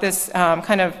about this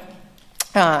kind of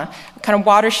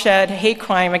watershed hate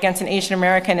crime against an Asian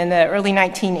American in the early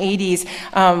 1980s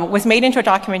was made into a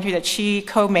documentary that she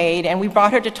co-made, and we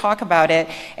brought her to talk about it.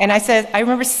 And I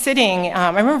remember sitting, I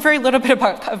remember very little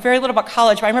about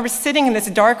college, but I remember sitting in this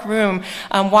dark room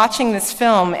watching this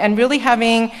film and really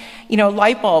having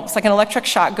light bulbs, like an electric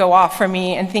shock, go off for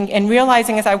me, and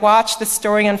realizing as I watched the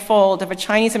story unfold of a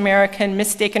Chinese American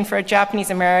mistaken for a Japanese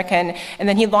American, and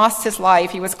then he lost his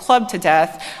life. He was clubbed to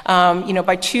death,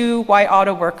 by two white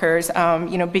auto workers,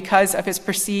 because of his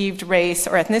perceived race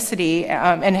or ethnicity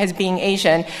and his being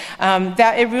Asian.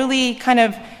 That it really kind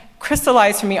of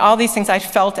crystallized for me all these things I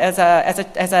felt as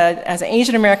an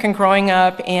Asian American growing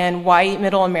up in white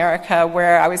middle America,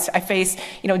 where I faced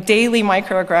daily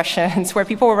microaggressions, where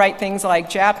people would write things like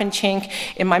Jap and Chink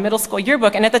in my middle school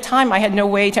yearbook, and at the time I had no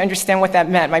way to understand what that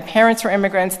meant. My parents were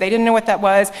immigrants; they didn't know what that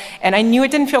was, and I knew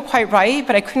it didn't feel quite right,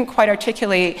 but I couldn't quite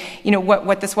articulate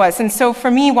what this was. And so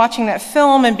for me, watching that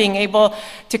film and being able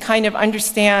to kind of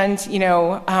understand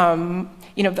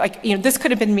this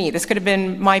could have been me, this could have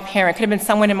been my parent, could have been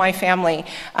someone in my family.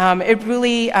 It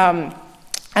really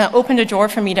opened a door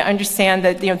for me to understand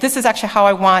that this is actually how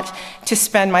I want to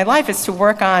spend my life, is to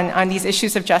work on these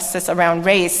issues of justice around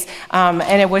race.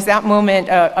 And it was that moment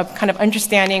of kind of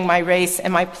understanding my race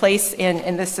and my place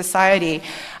in this society.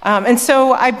 And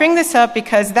so I bring this up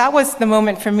because that was the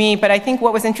moment for me, but I think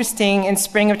what was interesting in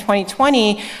spring of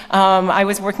 2020, I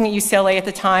was working at UCLA at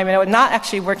the time, and I was not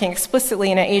actually working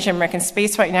explicitly in an Asian American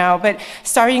space right now, but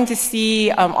starting to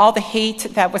see all the hate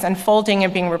that was unfolding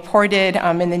and being reported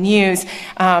in the news.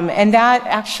 And that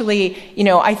actually,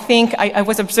 I think I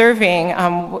was observing,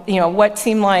 what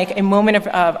seemed like a moment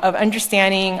of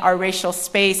understanding our racial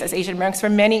space as Asian Americans for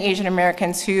many Asian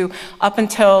Americans who, up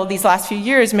until these last few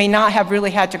years, may not have really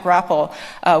had to grapple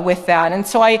with that. And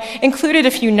so I included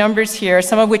a few numbers here,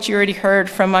 some of which you already heard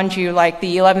from Manju, like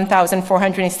the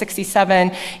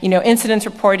 11,467, incidents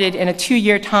reported in a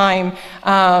 2-year time.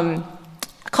 A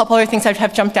couple other things that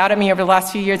have jumped out at me over the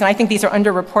last few years, and I think these are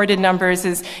underreported numbers,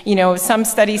 is, some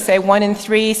studies say 1 in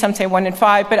 3, some say 1 in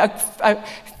 5, but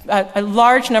a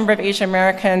large number of Asian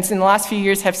Americans in the last few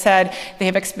years have said they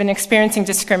have been experiencing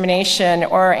discrimination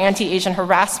or anti-Asian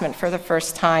harassment for the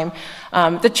first time.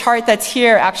 The chart that's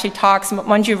here actually talks,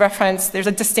 Manju referenced, there's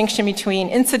a distinction between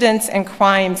incidents and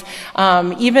crimes.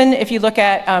 Even if you look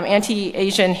at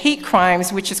anti-Asian hate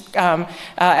crimes, which is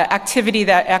activity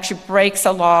that actually breaks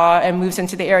a law and moves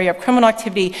into the area of criminal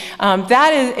activity,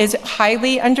 that is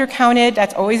highly undercounted.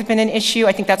 That's always been an issue.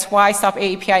 I think that's why Stop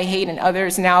AAPI Hate and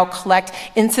others now collect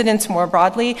incidents more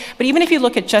broadly. But even if you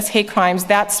look at just hate crimes,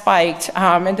 that spiked.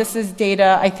 And this is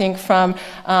data, I think, from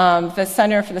the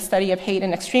Center for the Study of Hate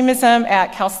and Extremism. Symposium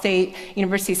at Cal State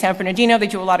University San Bernardino. They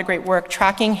do a lot of great work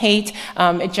tracking hate.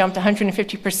 It jumped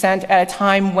 150% at a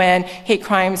time when hate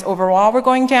crimes overall were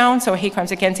going down. So hate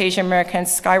crimes against Asian Americans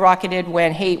skyrocketed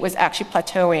when hate was actually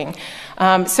plateauing.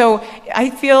 So I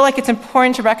feel like it's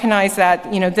important to recognize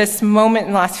that this moment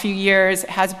in the last few years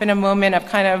has been a moment of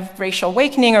kind of racial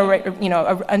awakening, or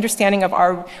understanding of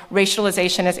our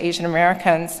racialization as Asian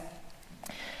Americans.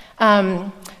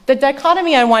 The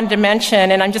dichotomy I wanted to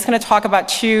mention, and I'm just going to talk about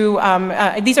two,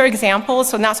 these are examples,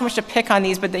 so not so much to pick on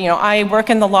these, but I work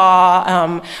in the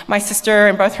law, my sister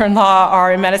and brother-in-law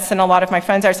are in medicine, a lot of my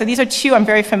friends are, so these are two I'm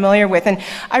very familiar with, and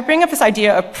I bring up this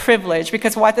idea of privilege,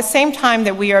 because at the same time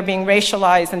that we are being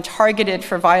racialized and targeted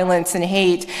for violence and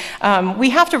hate, we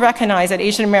have to recognize that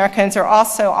Asian Americans are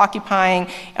also occupying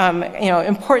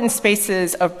important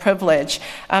spaces of privilege.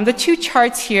 The two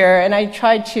charts here, and I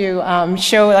tried to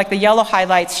show, like the yellow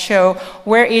highlights show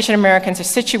where Asian Americans are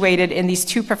situated in these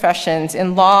two professions.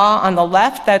 In law on the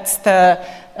left, that's the,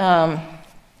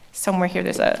 somewhere here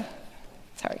there's a,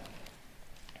 sorry.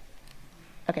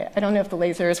 Okay, I don't know if the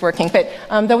laser is working, but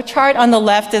the chart on the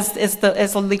left is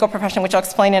the legal profession, which I'll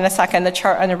explain in a second. The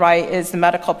chart on the right is the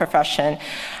medical profession.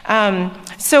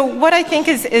 So what I think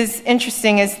is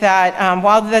interesting is that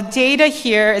while the data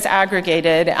here is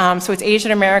aggregated, so it's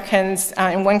Asian Americans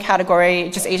in one category,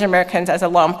 just Asian Americans as a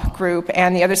lump group,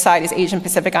 and the other side is Asian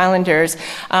Pacific Islanders,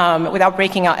 without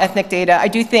breaking out ethnic data. I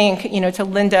do think, to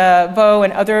Linda Vo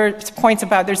and other points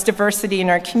about there's diversity in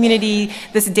our community,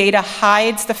 this data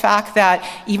hides the fact that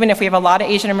even if we have a lot of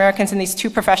Asian Americans in these two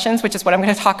professions, which is what I'm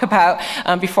going to talk about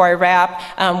before I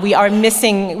wrap, we are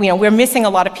missing, we're missing a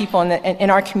lot of people in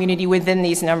our community within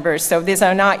these numbers. So these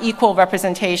are not equal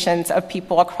representations of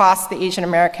people across the Asian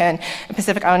American and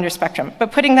Pacific Islander spectrum.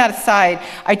 But putting that aside,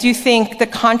 I do think the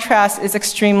contrast is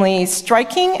extremely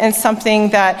striking and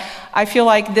something that I feel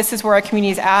like this is where our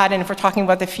community is at, and if we're talking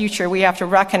about the future, we have to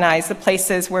recognize the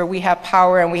places where we have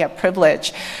power and we have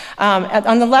privilege.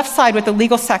 On the left side with the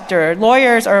legal sector,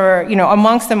 lawyers are,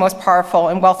 amongst the most powerful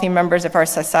and wealthy members of our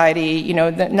society.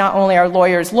 Not only are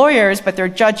lawyers lawyers, but they're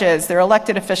judges, they're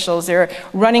elected officials, they're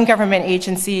running government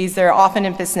agencies, they're often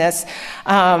in business.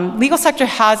 Legal sector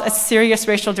has a serious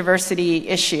racial diversity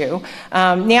issue.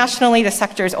 Nationally, the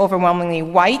sector is overwhelmingly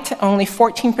white. Only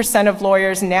 14% of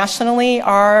lawyers nationally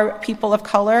are people of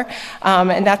color,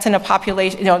 and that's in a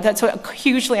population, that's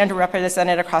hugely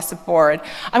underrepresented across the board.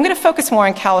 I'm going to focus more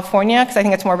on California because I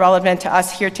think it's more relevant to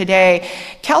us here today.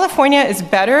 California is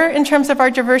better in terms of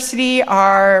our diversity.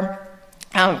 Our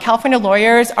California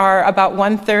lawyers are about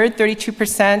 1/3,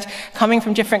 32%, coming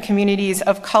from different communities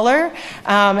of color,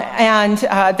 and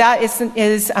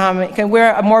that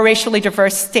we're a more racially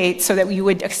diverse state, so that you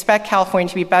would expect California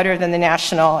to be better than the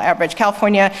national average.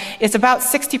 California is about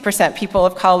 60% people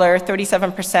of color,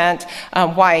 37%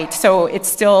 white, so it's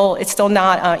still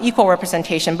not equal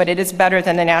representation, but it is better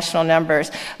than the national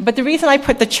numbers. But the reason I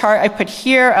put the chart I put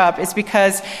here up is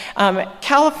because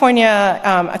California,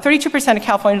 32% of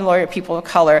California lawyer people of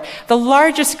color. The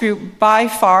largest group by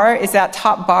far is that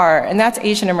top bar, and that's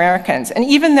Asian Americans. And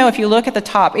even though if you look at the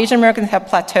top, Asian Americans have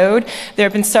plateaued, there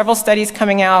have been several studies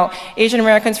coming out. Asian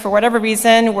Americans, for whatever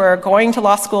reason, were going to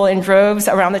law school in droves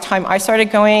around the time I started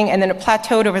going, and then it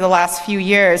plateaued over the last few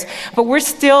years. But we're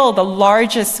still the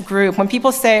largest group. When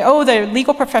people say, oh, the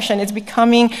legal profession is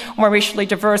becoming more racially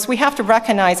diverse, we have to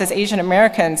recognize as Asian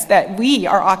Americans that we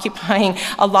are occupying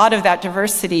a lot of that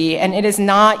diversity, and it is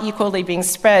not equally being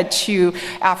spread to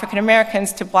African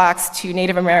Americans, to blacks, to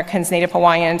Native Americans, Native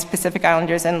Hawaiians, Pacific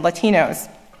Islanders, and Latinos.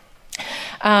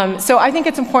 So I think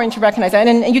it's important to recognize that.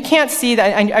 And you can't see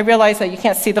that, I realize that you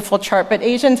can't see the full chart, but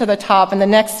Asians are the top, and the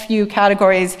next few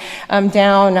categories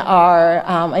down are,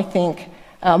 I think,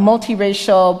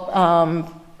 multiracial,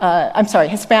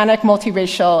 Hispanic,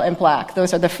 multiracial, and black.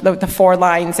 Those are the four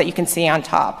lines that you can see on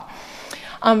top.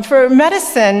 For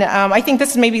medicine, I think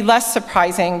this is maybe less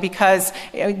surprising because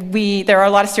there are a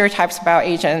lot of stereotypes about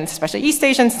Asians, especially East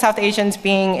Asians, South Asians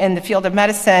being in the field of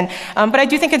medicine. But I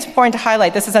do think it's important to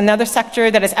highlight this is another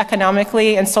sector that is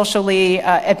economically and socially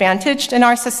advantaged in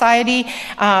our society.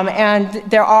 And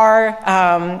there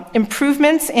are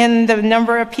improvements in the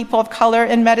number of people of color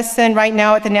in medicine. Right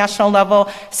now at the national level,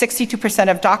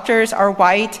 62% of doctors are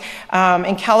white.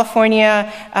 In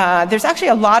California, there's actually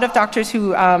a lot of doctors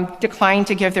who declined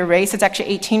to give their race. It's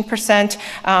actually 18%,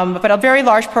 but a very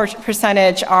large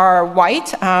percentage are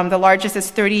white. The largest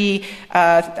is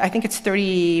I think it's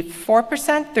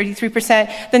 34%,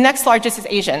 33%. The next largest is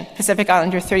Asian, Pacific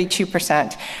Islander,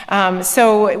 32%.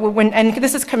 And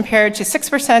this is compared to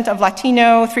 6% of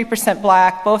Latino, 3%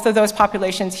 Black. Both of those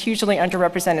populations hugely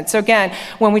underrepresented. So again,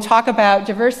 when we talk about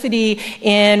diversity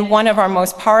in one of our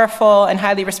most powerful and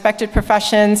highly respected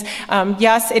professions,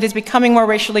 yes, it is becoming more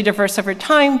racially diverse over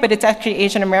time, but it's actually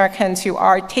Asian Americans who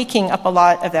are taking up a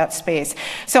lot of that space.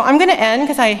 So I'm going to end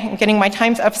because I'm getting my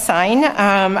time's up sign.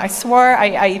 I swore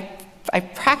I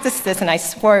practiced this and I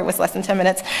swore it was less than 10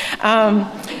 minutes.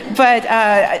 But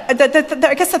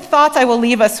I guess the thoughts I will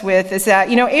leave us with is that,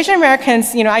 Asian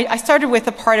Americans, I started with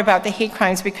the part about the hate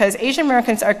crimes because Asian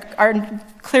Americans are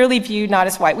clearly viewed not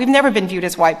as white. We've never been viewed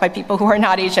as white by people who are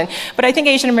not Asian. But I think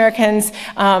Asian Americans,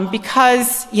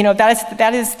 because,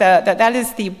 that is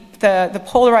the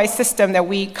polarized system that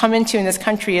we come into in this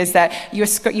country is that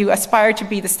you aspire to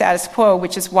be the status quo,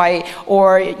 which is white,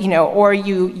 or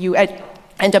you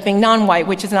end up being non-white,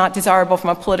 which is not desirable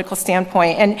from a political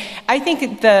standpoint. And I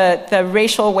think the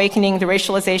racial awakening, the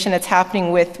racialization that's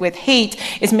happening with hate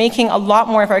is making a lot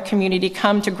more of our community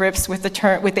come to grips with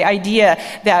the idea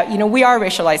that, we are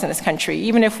racialized in this country.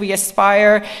 Even if we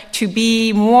aspire to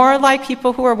be more like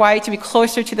people who are white, to be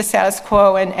closer to the status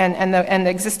quo and the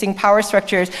existing power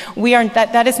structures,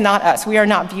 that is not us. We are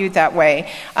not viewed that way.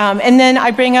 And then I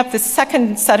bring up the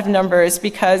second set of numbers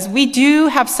because we do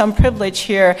have some privilege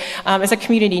here as a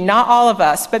community. Not all of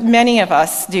us, but many of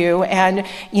us do. And,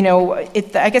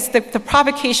 I guess the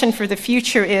provocation for the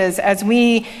future is as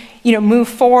we move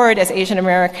forward as Asian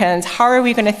Americans, how are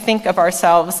we going to think of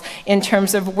ourselves in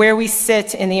terms of where we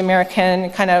sit in the American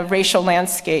kind of racial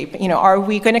landscape? Are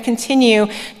we going to continue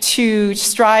to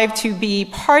strive to be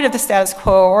part of the status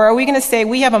quo, or are we going to say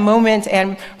we have a moment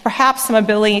and perhaps some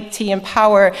ability and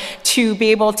power to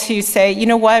be able to say,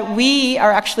 what, we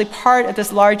are actually part of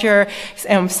this larger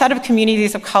set of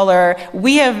communities of color.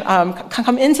 We have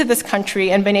come into this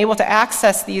country and been able to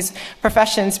access these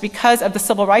professions because of the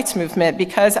civil rights movement,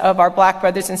 because of our Black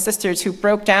brothers and sisters who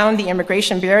broke down the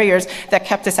immigration barriers that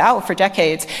kept us out for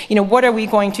decades. What are we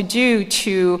going to do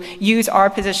to use our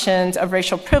positions of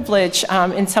racial privilege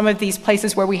in some of these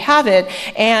places where we have it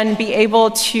and be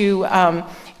able to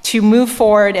move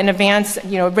forward and advance,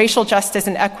 racial justice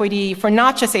and equity for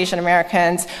not just Asian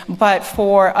Americans, but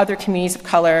for other communities of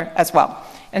color as well.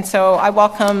 And so I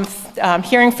welcome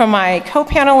hearing from my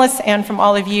co-panelists and from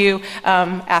all of you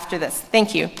after this.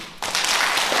 Thank you.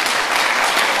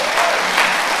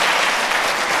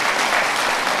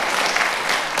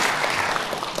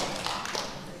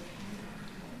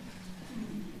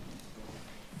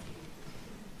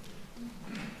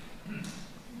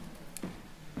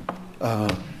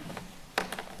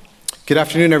 Good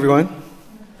afternoon, everyone.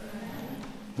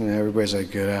 Everybody's like,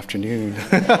 good afternoon.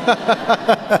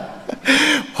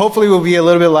 Hopefully we'll be a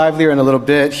little bit livelier in a little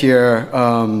bit here.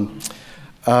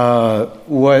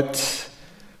 What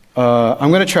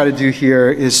I'm going to try to do here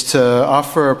is to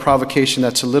offer a provocation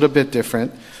that's a little bit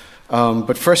different.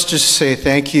 But first, just say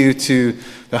thank you to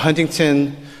the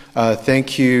Huntington,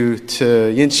 thank you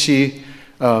to Yinshi,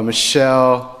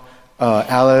 Michelle,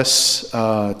 Alice,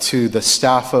 to the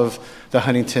staff of the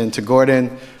Huntington, to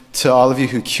Gordon, to all of you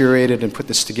who curated and put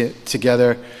this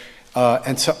together,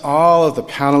 and to all of the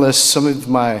panelists, some of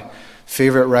my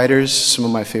favorite writers, some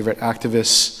of my favorite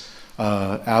activists,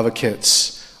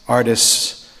 advocates,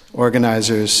 artists,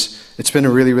 organizers. It's been a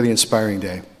really, really inspiring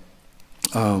day.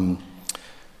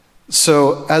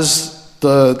 So as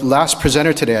the last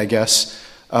presenter today, I guess,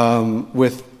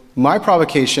 with my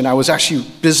provocation, I was actually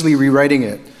busily rewriting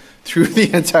it through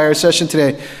the entire session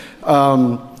today,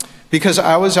 because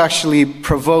I was actually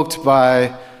provoked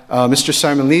by Mr.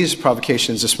 Simon Lee's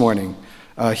provocations this morning.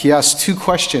 He asked two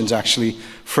questions, actually,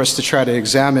 for us to try to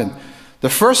examine. The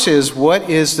first is, what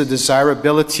is the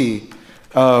desirability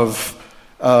of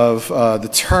the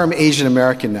term Asian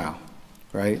American now,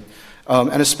 right?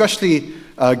 And especially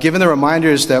given the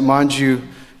reminders that Manju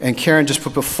and Karin just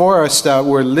put before us, that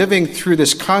we're living through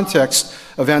this context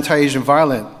of anti-Asian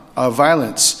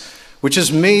violence, which has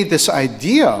made this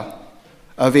idea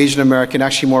of Asian American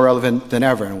actually more relevant than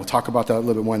ever, and we'll talk about that a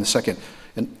little bit more in a second.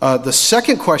 And the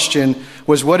second question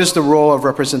was, what is the role of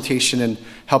representation in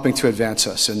helping to advance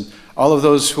us? And all of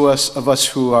those of us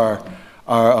who are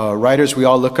writers, we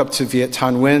all look up to Viet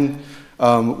Thanh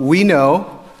Nguyen. We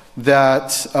know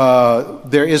that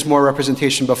there is more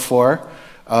representation before,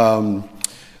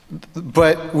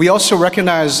 but we also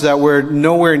recognize that we're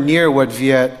nowhere near what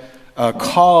Viet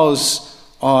calls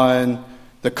on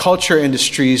the culture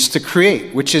industries to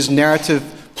create, which is narrative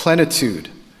plenitude,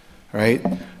 right?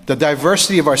 The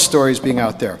diversity of our stories being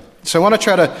out there. So I want to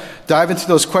try to dive into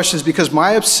those questions because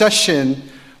my obsession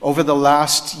over the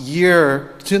last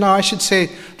year, I should say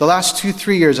the last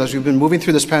 2-3 years as we've been moving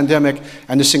through this pandemic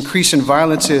and this increase in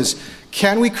violence is,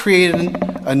 can we create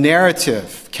a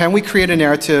narrative? Can we create a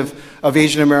narrative of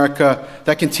Asian America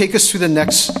that can take us through the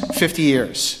next 50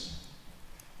 years?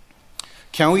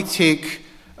 Can we take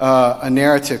a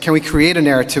narrative? Can we create a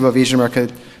narrative of Asian America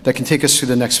that can take us through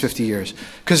the next 50 years?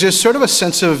 Because there's sort of a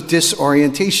sense of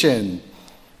disorientation,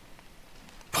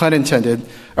 pun intended,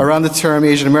 around the term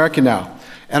Asian American now.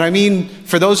 And I mean,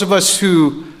 for those of us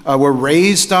who were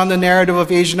raised on the narrative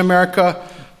of Asian America,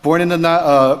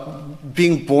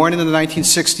 being born in the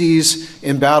 1960s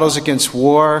in battles against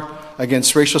war,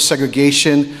 against racial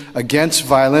segregation, against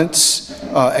violence,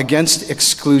 against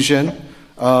exclusion,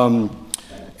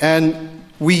 and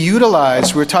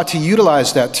we're taught to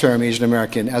utilize that term Asian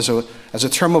American as a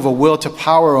term of a will to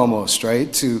power almost,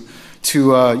 right? To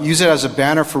use it as a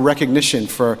banner for recognition,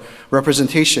 for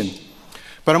representation.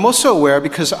 But I'm also aware,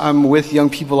 because I'm with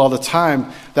young people all the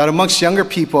time, that amongst younger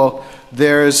people,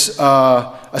 there's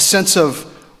a sense of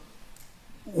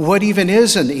what even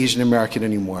is an Asian American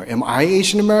anymore? Am I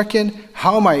Asian American?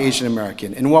 How am I Asian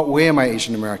American? In what way am I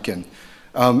Asian American?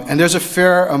 And there's a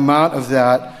fair amount of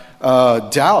that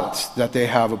doubt that they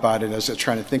have about it as they're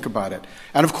trying to think about it.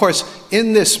 And of course,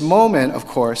 in this moment, of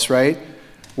course, right,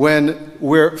 when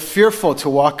we're fearful to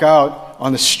walk out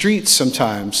on the streets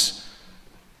sometimes,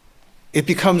 it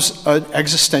becomes an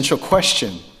existential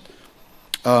question.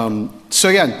 So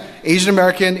again, Asian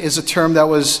American is a term that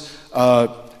was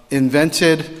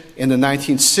invented in the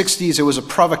 1960s. It was a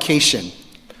provocation.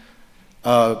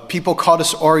 People called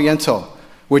us Oriental,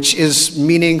 which is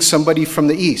meaning somebody from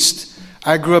the East.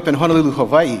 I grew up in Honolulu,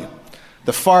 Hawaii.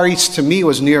 The Far East to me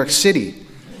was New York City,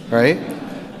 right?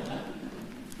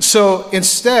 So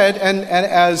instead, and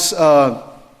as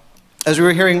we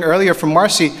were hearing earlier from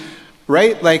Marcy,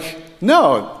 right, like,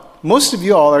 no, most of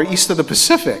you all are east of the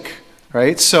Pacific,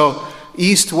 right? So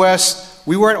east, west,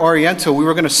 we weren't Oriental. We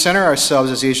were going to center ourselves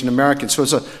as Asian Americans. So it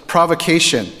was a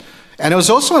provocation. And it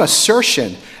was also an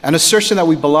assertion that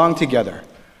we belong together.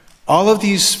 All of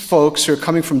these folks who are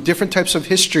coming from different types of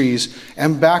histories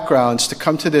and backgrounds to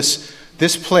come to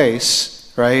this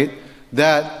place, right,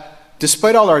 that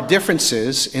despite all our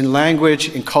differences in language,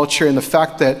 in culture, and the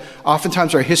fact that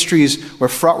oftentimes our histories were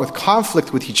fraught with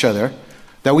conflict with each other,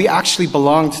 that we actually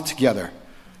belonged together,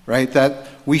 right? That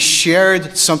we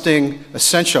shared something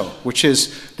essential, which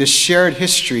is this shared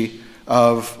history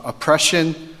of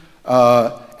oppression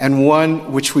and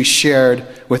one which we shared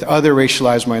with other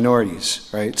racialized minorities,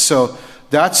 right? So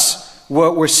that's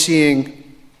what we're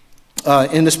seeing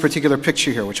in this particular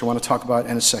picture here, which I want to talk about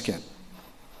in a second.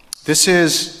 This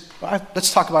is,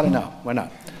 let's talk about it now, why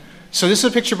not? So this is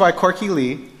a picture by Corky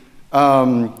Lee.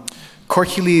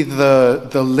 Corky Lee,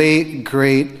 the late,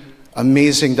 great,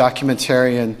 amazing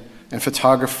documentarian and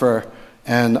photographer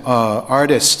and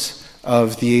artist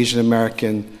of the Asian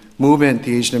American movement,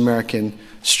 the Asian American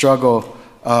struggle,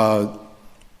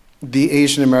 the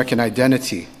Asian American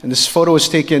identity. And this photo was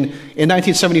taken in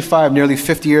 1975, nearly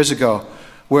 50 years ago,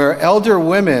 where elder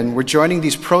women were joining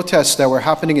these protests that were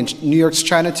happening in New York's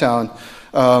Chinatown,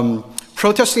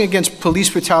 protesting against police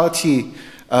brutality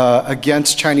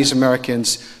against Chinese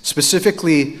Americans,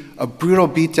 specifically a brutal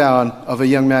beatdown of a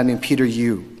young man named Peter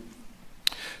Yu.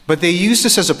 But they used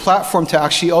this as a platform to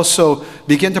actually also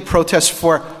begin to protest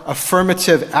for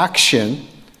affirmative action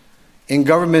in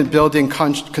government building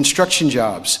construction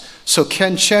jobs. So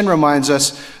Ken Chen reminds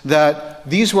us that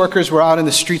these workers were out in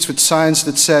the streets with signs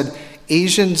that said,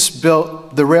 Asians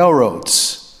built the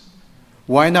railroads.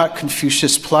 Why not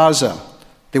Confucius Plaza?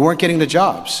 They weren't getting the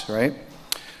jobs, right?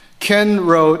 Ken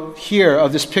wrote here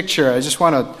of this picture, I just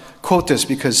want to quote this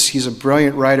because he's a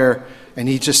brilliant writer and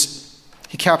he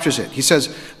captures it. He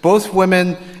says, both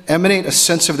women emanate a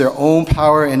sense of their own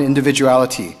power and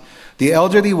individuality. The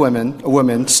elderly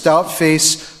woman,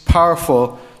 stout-faced,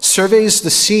 powerful, surveys the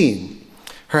scene.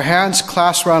 Her hands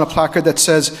clasped around a placard that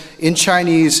says, in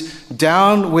Chinese,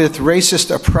 down with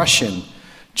racist oppression,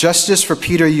 justice for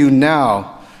Peter Yu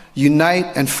now, unite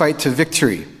and fight to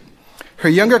victory. Her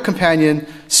younger companion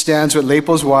stands with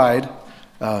lapels wide,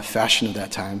 fashion of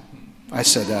that time. I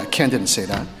said that, Ken didn't say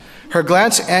that. Her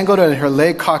glance angled and her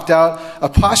leg cocked out, a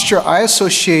posture I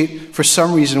associate for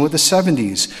some reason with the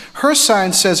 70s. Her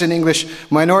sign says in English,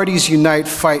 minorities unite,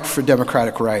 fight for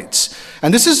democratic rights.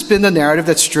 And this has been the narrative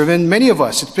that's driven many of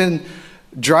us. It's been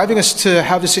driving us to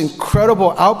have this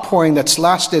incredible outpouring that's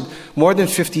lasted more than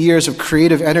 50 years of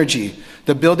creative energy,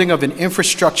 the building of an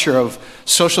infrastructure of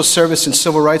social service and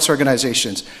civil rights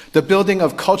organizations, the building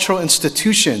of cultural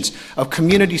institutions, of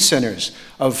community centers,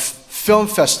 of film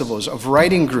festivals, of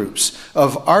writing groups,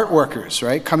 of art workers,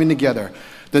 right, coming together.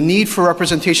 The need for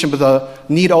representation, but the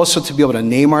need also to be able to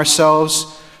name ourselves,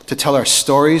 to tell our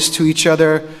stories to each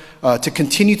other, to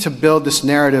continue to build this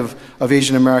narrative of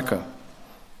Asian America.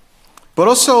 But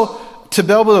also to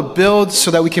be able to build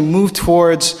so that we can move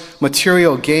towards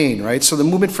material gain, right? So the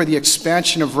movement for the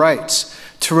expansion of rights,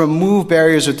 to remove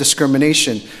barriers of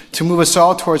discrimination, to move us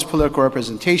all towards political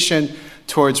representation,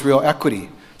 towards real equity.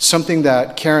 Something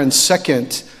that Karin's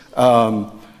second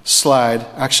slide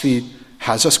actually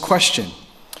has us question.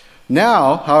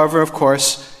 Now, however, of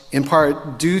course, in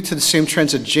part due to the same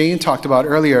trends that Jane talked about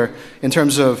earlier in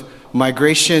terms of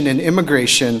migration and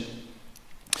immigration,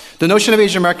 the notion of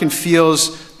Asian American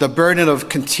feels the burden of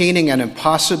containing an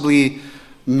impossibly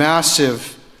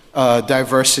massive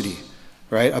diversity,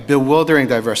 right? A bewildering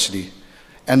diversity.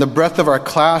 And the breadth of our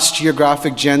class,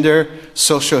 geographic, gender,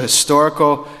 social,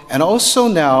 historical, and also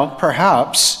now,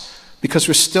 perhaps, because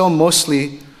we're still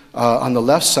mostly on the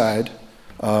left side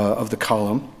of the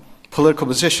column, political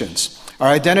positions. Our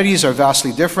identities are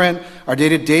vastly different. Our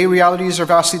day-to-day realities are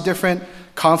vastly different.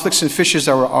 Conflicts and fissures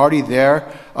that were already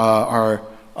there are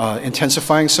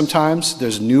intensifying sometimes.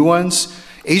 There's new ones.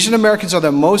 Asian Americans are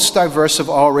the most diverse of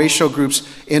all racial groups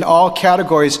in all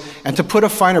categories, and to put a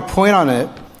finer point on it,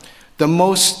 the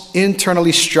most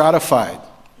internally stratified.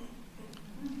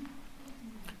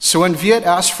 So when Viet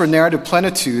asks for narrative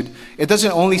plenitude, it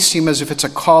doesn't only seem as if it's a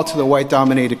call to the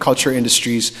white-dominated culture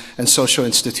industries and social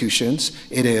institutions.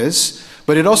 It is.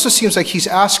 But it also seems like he's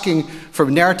asking for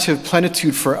narrative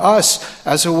plenitude for us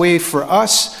as a way for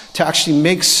us to actually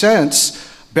make sense,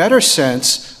 better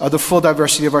sense, of the full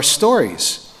diversity of our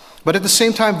stories. But at the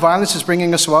same time, violence is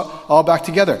bringing us all back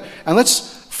together. And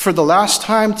let's, for the last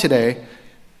time today,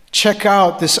 check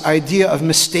out this idea of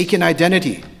mistaken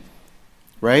identity,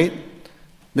 right?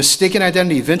 Mistaken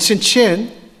identity. Vincent Chin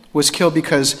was killed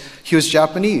because he was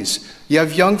Japanese. You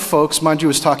have young folks, Manju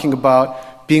was talking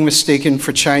about being mistaken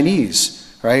for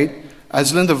Chinese, right?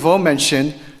 As Linda Vo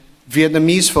mentioned,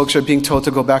 Vietnamese folks are being told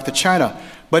to go back to China.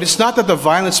 But it's not that the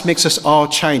violence makes us all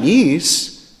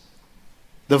Chinese.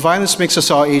 The violence makes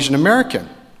us all Asian American.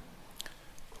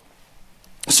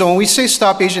 So when we say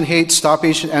stop Asian hate, stop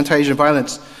anti-Asian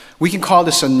violence, we can call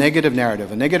this a negative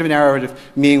narrative. A negative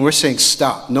narrative meaning we're saying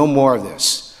stop, no more of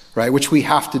this, right? Which we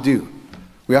have to do.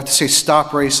 We have to say stop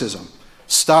racism,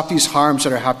 stop these harms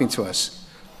that are happening to us.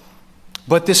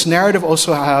 But this narrative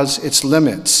also has its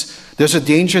limits. There's a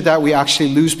danger that we actually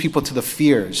lose people to the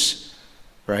fears,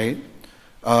 right?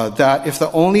 That if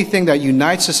the only thing that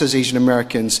unites us as Asian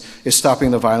Americans is stopping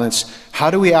the violence,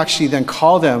 how do we actually then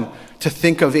call them to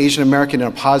think of Asian American in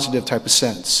a positive type of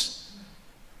sense?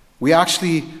 We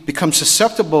actually become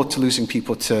susceptible to losing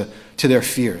people to their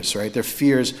fears, right? Their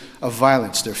fears of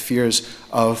violence, their fears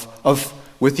of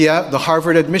with the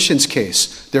Harvard admissions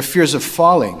case, their fears of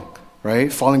falling,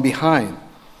 right? Falling behind.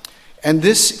 And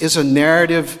this is a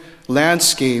narrative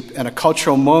landscape and a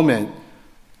cultural moment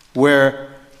where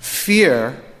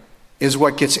fear is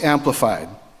what gets amplified.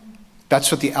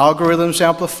 That's what the algorithms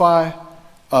amplify.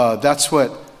 That's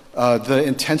what the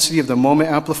intensity of the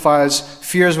moment amplifies.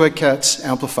 Fear is what gets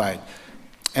amplified.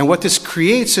 And what this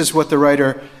creates is what the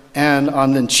writer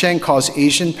An Chang calls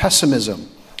Asian pessimism.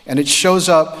 And it shows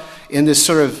up in this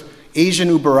sort of Asian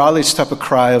uberales type of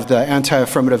cry of the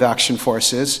anti-affirmative action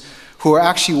forces, who are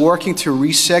actually working to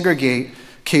resegregate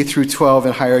K through 12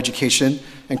 and higher education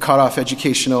and cut off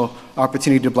educational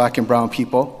opportunity to black and brown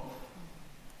people.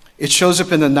 It shows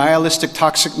up in the nihilistic,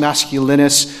 toxic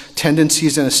masculinist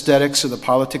tendencies and aesthetics of the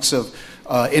politics of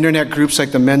internet groups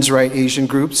like the men's right Asian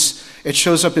groups. It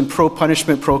shows up in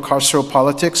pro-punishment, pro-carceral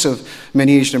politics of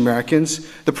many Asian Americans.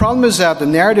 The problem is that the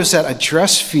narratives that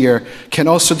address fear can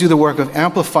also do the work of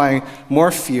amplifying more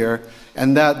fear,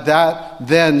 and that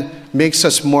then makes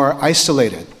us more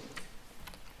isolated.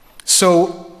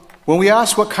 So when we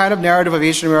ask what kind of narrative of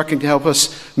Asian American can help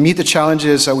us meet the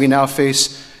challenges that we now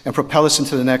face and propel us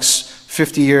into the next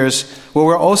 50 years, what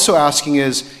we're also asking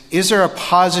is there a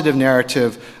positive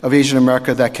narrative of Asian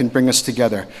America that can bring us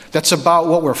together? That's about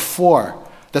what we're for.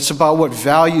 That's about what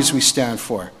values we stand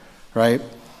for, right?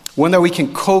 One that we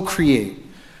can co-create,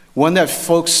 one that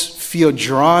folks feel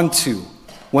drawn to,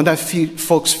 one that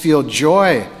folks feel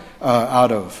joy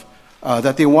out of,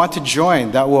 that they want to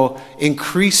join, that will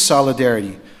increase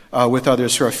solidarity with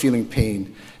others who are feeling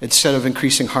pain instead of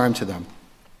increasing harm to them.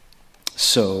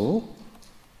 So,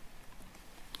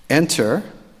 enter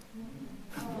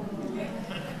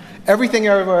Everything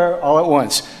Everywhere All at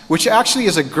Once, which actually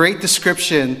is a great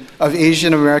description of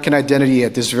Asian American identity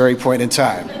at this very point in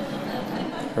time,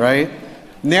 right?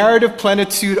 Narrative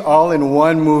plenitude all in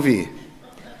one movie.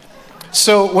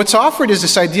 So what's offered is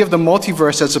this idea of the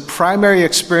multiverse as a primary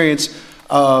experience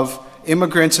of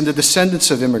immigrants and the descendants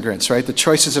of immigrants, right? The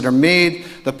choices that are made,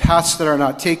 the paths that are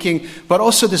not taking, but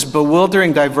also this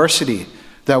bewildering diversity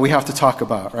that we have to talk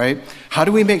about, right? How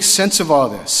do we make sense of all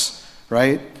this,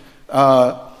 right?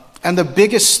 And the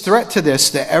biggest threat to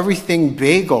this, the everything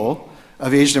bagel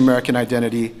of Asian American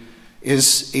identity,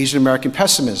 is Asian American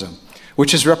pessimism,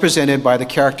 which is represented by the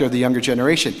character of the younger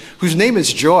generation, whose name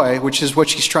is Joy, which is what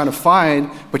she's trying to find,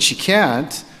 but she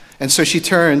can't. And so she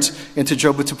turns into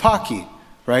Jobu Tupaki,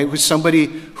 right? Who's somebody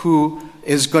who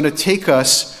is going to take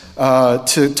us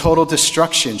to total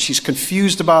destruction. She's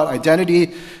confused about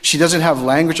identity. She doesn't have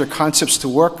language or concepts to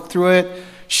work through it.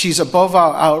 She's above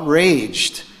all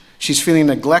outraged. She's feeling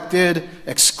neglected,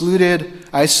 excluded,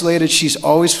 isolated. She's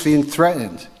always feeling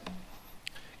threatened.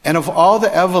 And of all the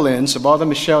Evelyns, of all the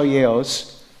Michelle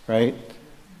Yeohs, right,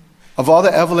 of all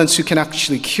the Evelyns who can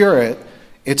actually cure it,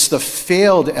 it's the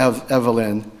failed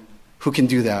Evelyn who can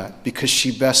do that because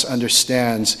she best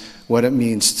understands what it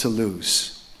means to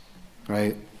lose,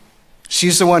 right?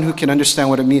 She's the one who can understand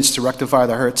what it means to rectify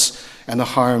the hurts and the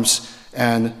harms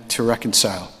and to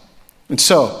reconcile. And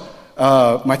so,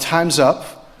 my time's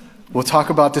up. We'll talk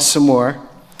about this some more.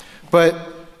 But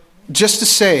just to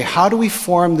say, how do we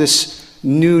form this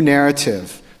new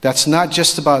narrative that's not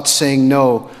just about saying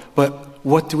no, but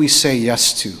what do we say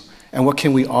yes to? And what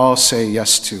can we all say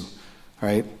yes to,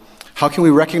 right? How can we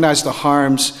recognize the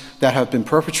harms that have been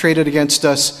perpetrated against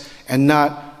us and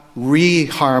not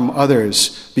re-harm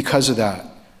others because of that,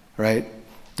 right?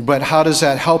 But how does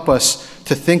that help us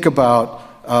to think about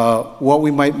what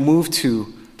we might move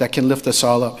to that can lift us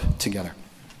all up together?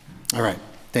 All right,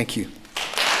 thank you.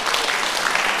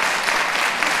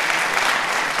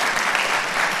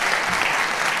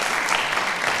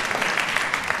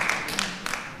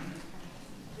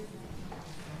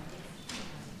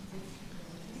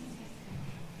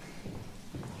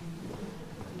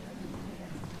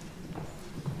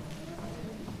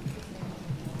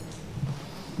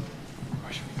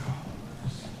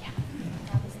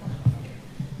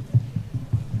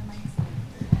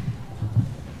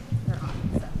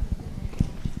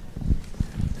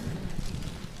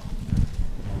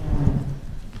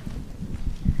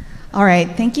 All right,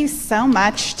 thank you so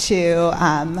much to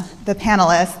the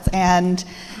panelists, and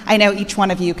I know each one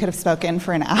of you could have spoken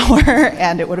for an hour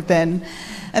and it would have been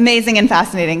amazing and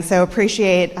fascinating, so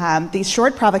appreciate these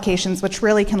short provocations which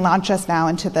really can launch us now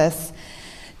into this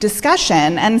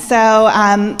discussion. And so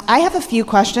I have a few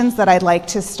questions that I'd like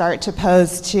to start to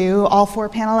pose to all four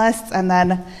panelists, and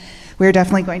then we're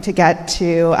definitely going to get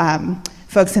to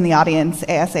folks in the audience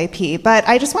ASAP. But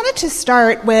I just wanted to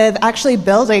start with actually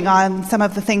building on some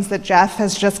of the things that Jeff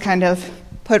has just kind of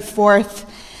put forth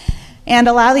and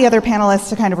allow the other panelists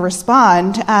to kind of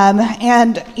respond.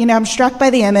 And, you know, I'm struck by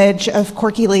the image of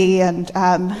Corky Lee and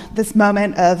this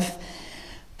moment of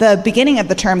the beginning of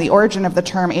the term, the origin of the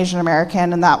term Asian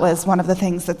American, and that was one of the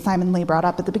things that Simon Lee brought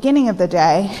up at the beginning of the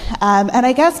day. And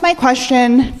I guess my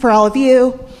question for all of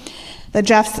you that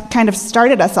Jeff kind of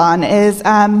started us on is,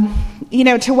 you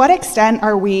know, to what extent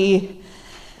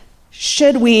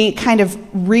should we kind of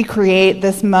recreate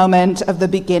this moment of the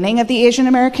beginning of the Asian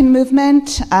American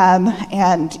movement?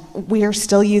 And we are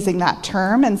still using that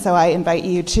term, and so I invite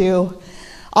you to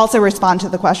also respond to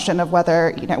the question of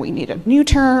whether, you know, we need a new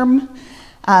term,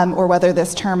 or whether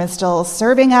this term is still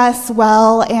serving us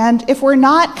well. And if we're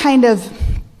not kind of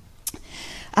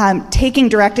taking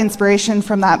direct inspiration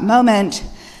from that moment,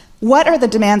 what are the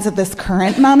demands of this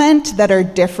current moment that are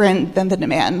different than the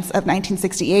demands of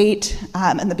 1968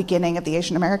 and the beginning of the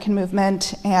Asian American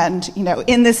movement? And, you know,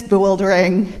 in this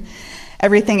bewildering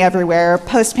everything everywhere,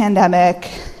 post-pandemic,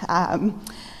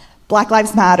 Black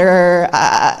Lives Matter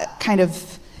kind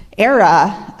of era,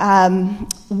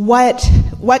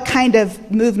 what kind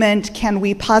of movement can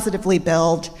we positively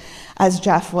build, as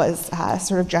Jeff was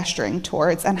sort of gesturing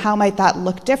towards, and how might that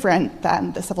look different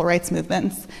than the civil rights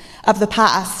movements of the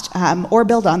past, or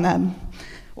build on them,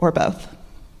 or both?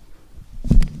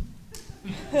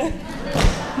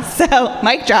 So,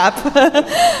 mic drop.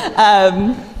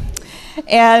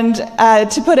 And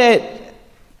to put it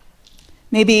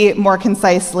maybe more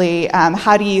concisely,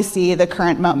 how do you see the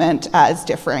current moment as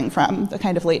differing from the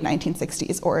kind of late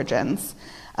 1960s origins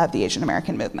of the Asian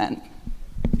American movement?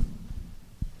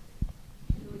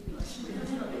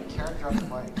 Karin dropped the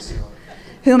mic, so.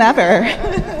 Whomever.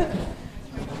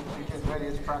 Ready,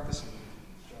 it's practicing.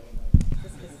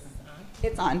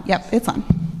 It's on. Yep, it's on.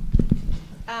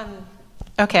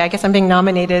 Okay, I guess I'm being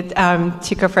nominated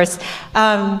to go first.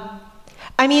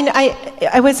 I mean,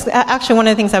 I was actually, one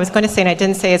of the things I was going to say and I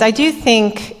didn't say is I do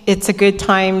think it's a good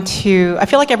time to, I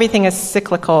feel like everything is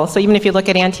cyclical. So even if you look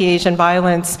at anti-Asian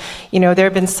violence, you know, there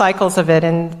have been cycles of it,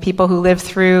 and people who live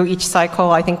through each cycle,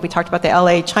 I think we talked about the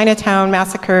LA Chinatown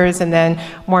massacres, and then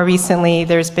more recently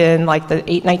there's been like the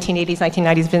 1980s,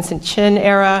 1990s Vincent Chin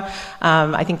era,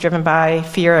 I think driven by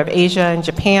fear of Asia and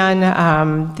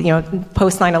Japan, you know,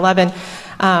 post 9/11.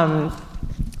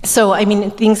 So, I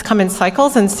mean, things come in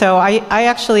cycles, and so I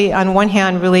actually, on one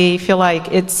hand, really feel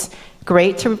like it's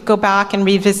great to go back and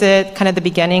revisit kind of the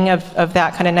beginning of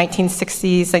that kind of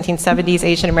 1960s, 1970s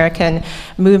Asian American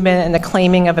movement and the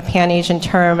claiming of a Pan-Asian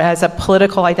term as a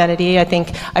political identity. I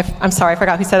think, I'm sorry, I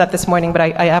forgot who said that this morning, but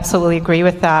I absolutely agree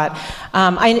with that.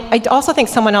 I also think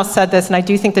someone else said this, and I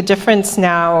do think the difference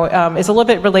now is a little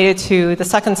bit related to the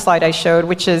second slide I showed,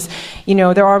 which is, you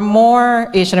know, there are more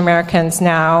Asian Americans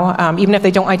now, even if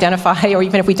they don't identify, or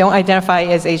even if we don't identify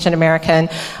as Asian American,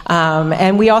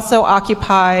 and we also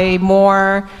occupy more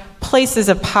places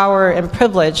of power and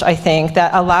privilege, I think,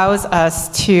 that allows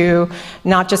us to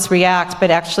not just react,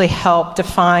 but actually help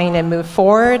define and move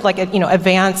forward, like, you know,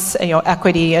 advance, you know,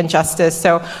 equity and justice.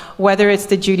 So whether it's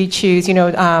the Judy Chu's,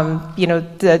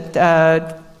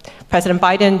 President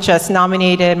Biden just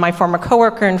nominated my former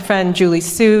coworker and friend Julie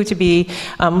Su to be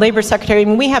labor secretary. I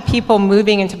mean, we have people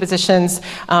moving into positions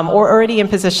or already in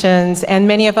positions, and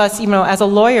many of us, you know, as a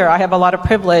lawyer, I have a lot of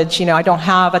privilege. You know, I don't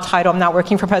have a title, I'm not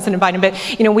working for President Biden,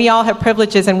 but, you know, we all have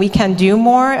privileges and we can do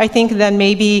more, I think, than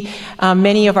maybe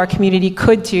many of our community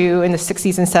could do in the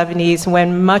 60s and 70s,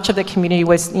 when much of the community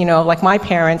was, you know, like my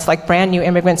parents, like brand new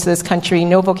immigrants to this country,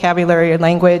 no vocabulary or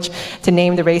language to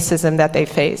name the racism that they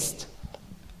faced.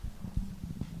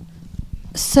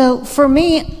 So for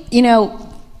me, you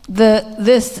know,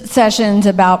 this session's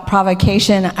about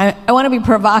provocation. I want to be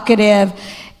provocative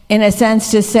in a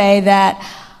sense to say that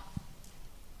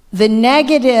the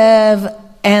negative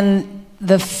and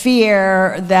the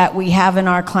fear that we have in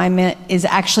our climate is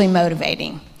actually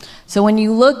motivating. So when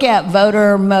you look at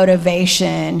voter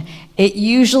motivation, it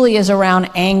usually is around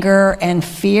anger and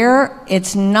fear.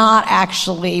 It's not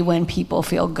actually when people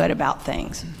feel good about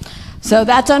things. So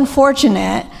that's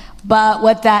unfortunate. But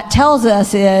what that tells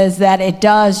us is that it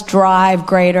does drive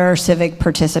greater civic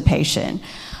participation.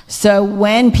 So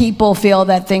when people feel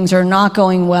that things are not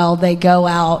going well, they go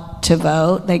out to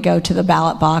vote, they go to the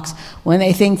ballot box. When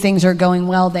they think things are going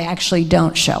well, they actually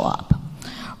don't show up,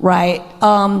 right?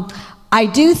 I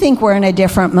do think we're in a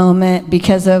different moment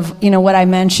because of, you know, what I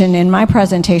mentioned in my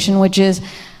presentation, which is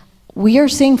we are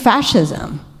seeing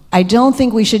fascism. I don't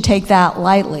think we should take that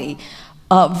lightly.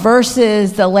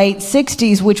 Versus the late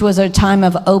 60s, which was a time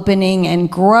of opening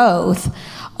and growth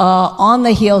on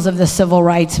the heels of the civil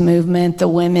rights movement, the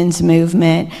women's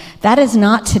movement. That is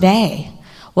not today.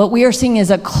 What we are seeing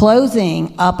is a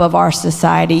closing up of our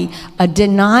society, a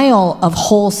denial of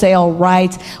wholesale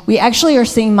rights. We actually are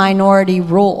seeing minority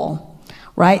rule,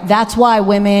 right? That's why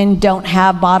women don't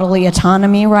have bodily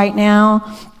autonomy right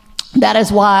now. That is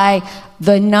why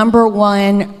the number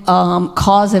one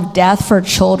cause of death for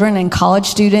children and college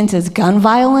students is gun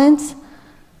violence,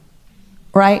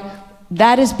 right?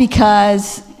 That is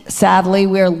because, sadly,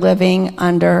 we're living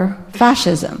under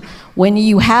fascism. When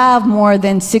you have more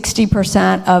than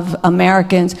 60% of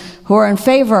Americans who are in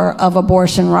favor of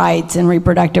abortion rights and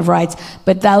reproductive rights,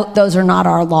 but those are not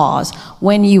our laws.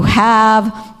 When you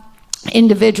have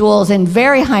individuals in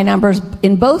very high numbers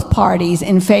in both parties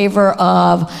in favor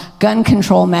of gun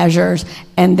control measures,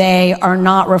 and they are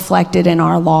not reflected in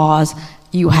our laws,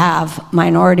 you have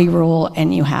minority rule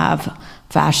and you have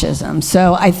fascism.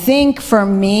 So I think for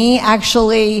me,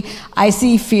 actually, I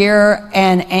see fear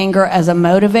and anger as a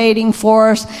motivating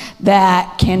force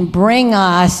that can bring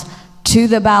us to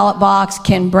the ballot box,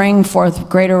 can bring forth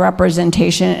greater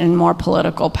representation and more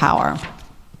political power.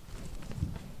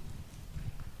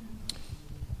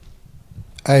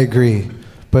 I agree,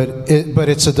 but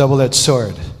it's a double-edged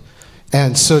sword.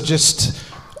 And so just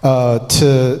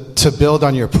to build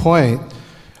on your point,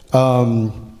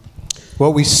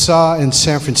 what we saw in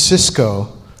San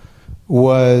Francisco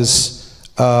was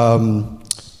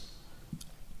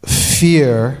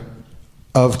fear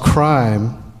of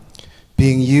crime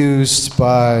being used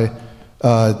by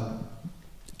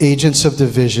agents of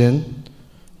division,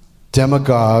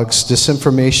 demagogues,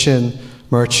 disinformation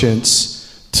merchants,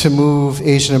 to move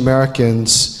Asian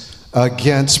Americans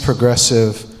against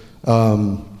progressive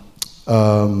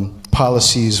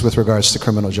policies with regards to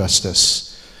criminal justice.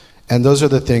 And those are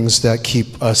the things that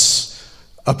keep us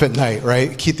up at night,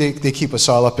 right? They keep us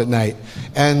all up at night.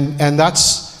 And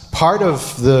that's part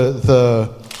of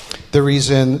the the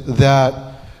reason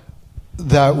that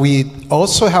we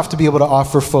also have to be able to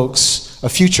offer folks a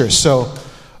future. So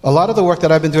a lot of the work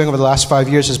that I've been doing over the last 5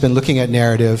 years has been looking at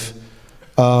narrative,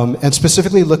 and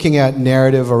specifically looking at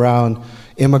narrative around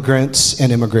immigrants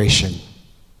and immigration.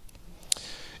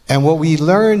 And what we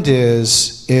learned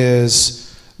is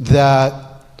that,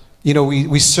 you know,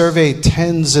 we surveyed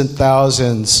tens and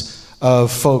thousands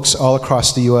of folks all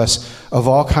across the US of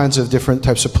all kinds of different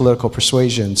types of political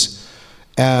persuasions.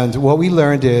 And what we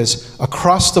learned is,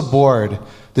 across the board,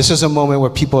 this is a moment where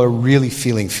people are really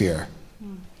feeling fear.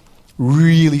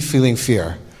 Really feeling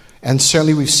fear. And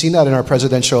certainly we've seen that in our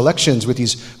presidential elections with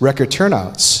these record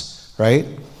turnouts, right?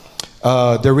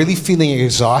 They're really feeling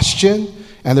exhaustion,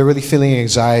 and they're really feeling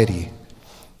anxiety.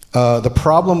 The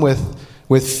problem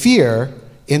with fear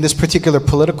in this particular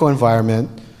political environment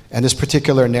and this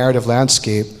particular narrative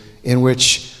landscape in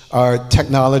which our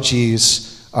technologies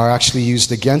are actually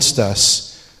used against us,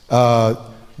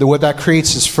 what that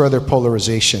creates is further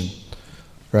polarization,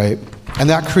 right? And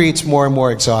that creates more and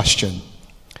more exhaustion.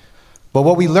 But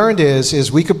what we learned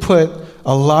is we could put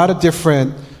a lot of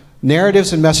different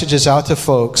narratives and messages out to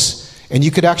folks, and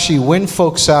you could actually win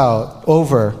folks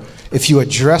over if you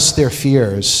address their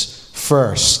fears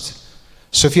first.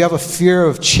 So if you have a fear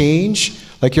of change,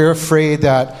 like you're afraid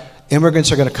that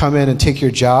immigrants are going to come in and take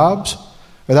your jobs,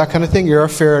 or that kind of thing, you're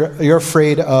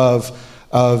afraid of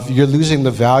you're losing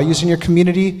the values in your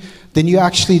community, then you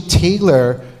actually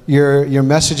tailor your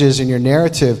messages and your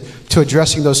narrative to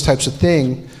addressing those types of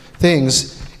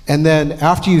things. And then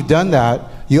after you've done that,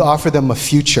 you offer them a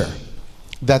future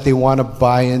that they want to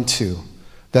buy into,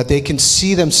 that they can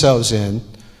see themselves in.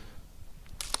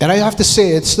 And I have to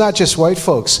say, it's not just white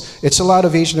folks. It's a lot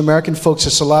of Asian American folks.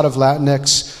 It's a lot of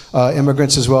Latinx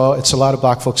immigrants as well. It's a lot of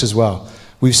black folks as well.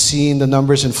 We've seen the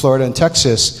numbers in Florida and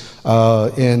Texas,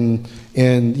 in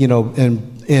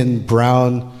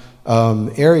brown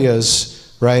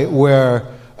areas, right, where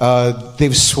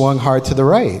they've swung hard to the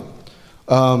right,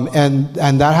 and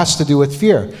that has to do with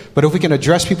fear. But if we can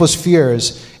address people's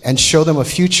fears and show them a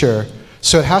future,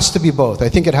 so it has to be both. I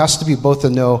think it has to be both the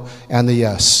no and the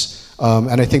yes,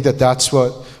 and I think that's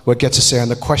what gets us there.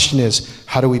 And the question is,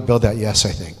 how do we build that yes?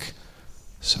 I think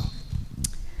so.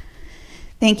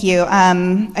 Thank you.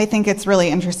 I think it's really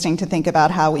interesting to think about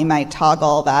how we might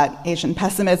toggle that Asian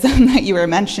pessimism that you were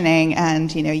mentioning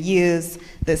and, you know, use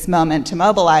this moment to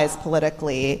mobilize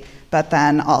politically, but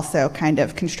then also kind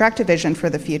of construct a vision for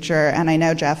the future. And I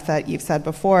know, Jeff, that you've said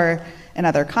before in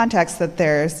other contexts that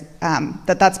there's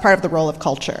that's part of the role of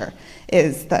culture,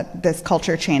 is that this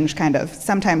culture change kind of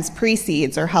sometimes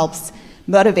precedes or helps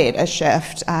motivate a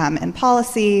shift in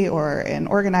policy or in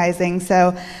organizing.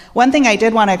 So one thing I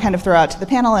did want to kind of throw out to the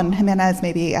panel, and Jimenez,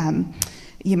 maybe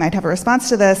you might have a response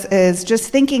to this, is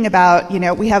just thinking about, you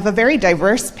know, we have a very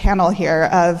diverse panel here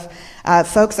of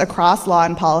folks across law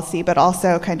and policy, but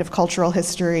also kind of cultural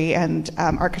history and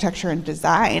architecture and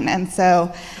design. And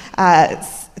so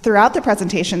throughout the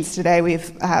presentations today,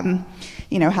 we've had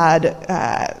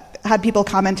people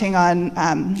commenting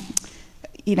on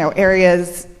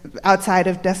areas outside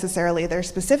of necessarily their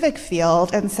specific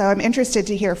field. And so I'm interested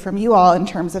to hear from you all in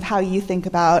terms of how you think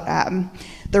about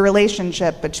the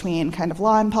relationship between kind of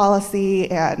law and policy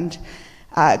and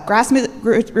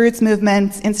grassroots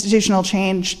movements, institutional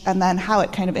change, and then how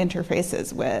it kind of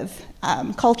interfaces with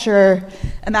culture,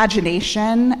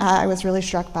 imagination. I was really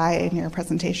struck by in your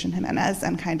presentation, Jimenez,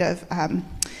 and kind of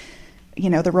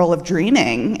the role of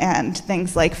dreaming and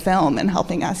things like film in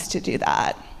helping us to do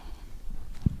that.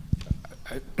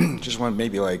 I just want to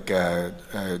maybe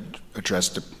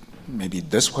address maybe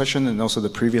this question and also the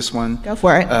previous one. Go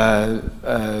for it.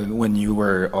 When you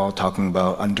were all talking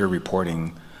about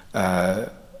underreporting,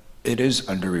 it is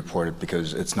underreported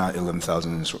because it's not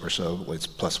 11,000 or so, it's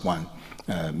 +1.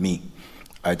 Me,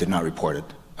 I did not report it.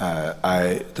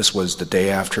 This was the day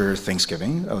after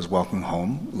Thanksgiving. I was walking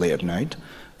home late at night.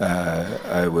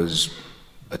 I was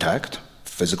attacked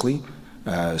physically,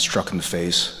 struck in the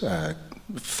face,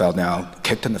 fell down,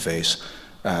 kicked in the face.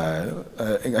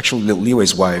 Actually,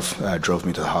 Liwei's wife drove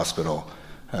me to the hospital.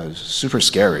 It was super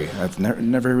scary. I've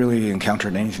never really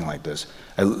encountered anything like this.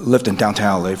 I lived in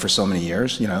downtown LA for so many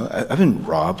years. You know, I've been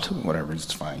robbed, whatever,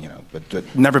 it's fine. You know,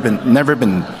 but never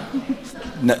been.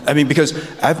 I mean, because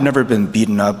I've never been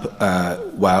beaten up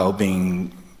while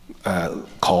being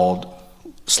called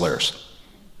slurs.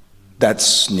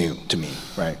 That's new to me,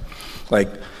 right?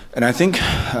 And I think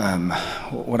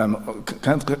what I'm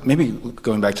kind of maybe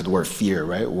going back to the word fear,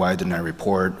 right? Why didn't I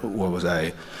report? What was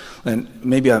I? And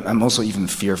maybe I'm also even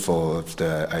fearful of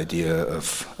the idea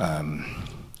of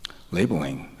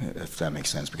labeling, if that makes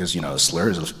sense, because a slur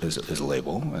is a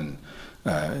label, and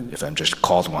if I'm just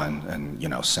called one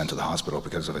and, sent to the hospital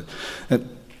because of it.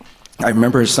 I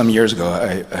remember some years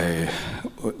ago,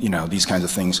 these kinds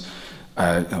of things,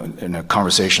 in a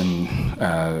conversation,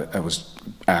 I was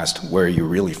asked, where are you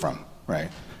really from, right?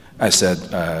 I said,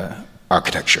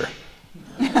 architecture.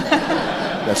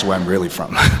 That's where I'm really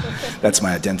from. That's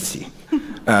my identity.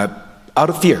 Out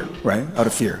of fear, right? Out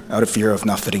of fear of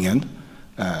not fitting in,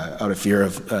 out of fear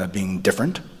of being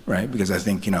different, right? Because I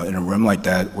think, in a room like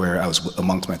that where I was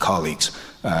amongst my colleagues,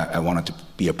 I wanted to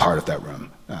be a part of that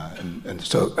room. And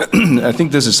so I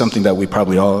think this is something that we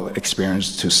probably all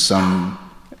experience to some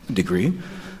degree.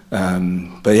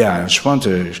 But yeah, I just want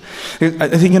to,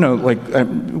 I think,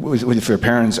 with your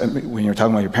parents, when you're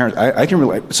talking about your parents, I can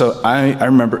relate. So I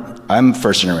remember, I'm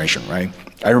first generation, right?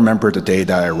 I remember the day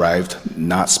that I arrived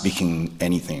not speaking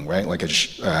anything, right? Like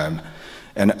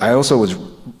and I also was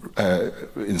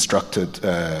instructed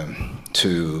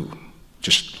to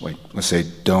just let's say,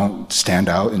 don't stand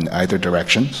out in either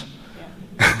directions.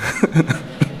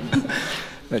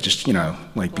 That just,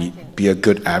 be a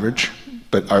good average,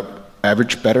 but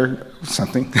average better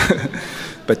something.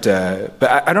 but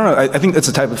I don't know. I think it's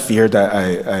a type of fear that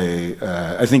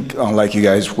I think, unlike you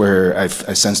guys, where I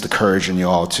sense the courage in you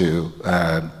all to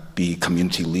be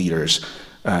community leaders.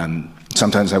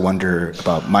 Sometimes I wonder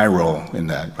about my role in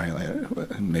that.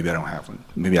 Right? Maybe I don't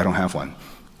have one.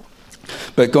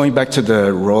 But going back to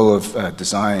the role of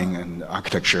design and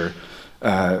architecture.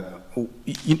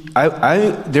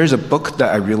 There's a book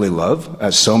that I really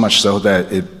love, so much so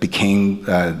that it became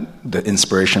the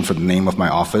inspiration for the name of my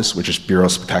office, which is Bureau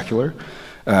Spectacular.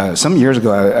 Some years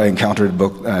ago, I encountered a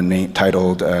book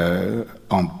titled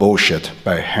On Bullshit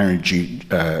by Harry G.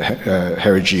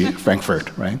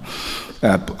 Frankfurt, right?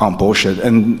 On bullshit.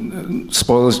 And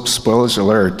spoilers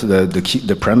alert,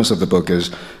 the premise of the book is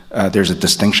there's a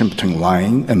distinction between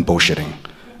lying and bullshitting.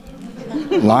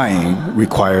 Lying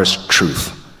requires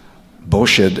truth.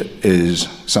 Bullshit is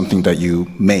something that you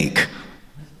make.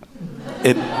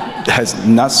 It has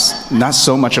not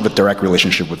so much of a direct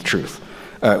relationship with truth.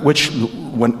 Which,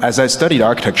 as I studied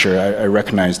architecture, I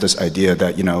recognized this idea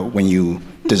that, when you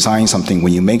design something,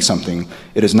 when you make something,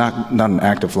 it is not an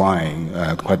act of lying,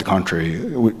 quite the contrary,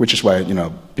 which is why,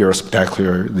 Bureau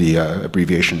Spectacular, the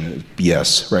abbreviation is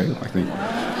BS, right? I think.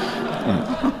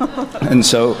 And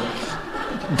so,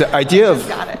 the idea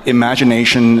of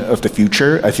imagination of the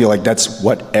future, I feel like that's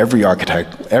what every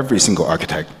single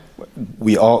architect,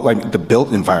 we all, the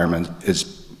built environment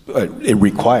it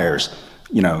requires,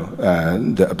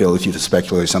 the ability to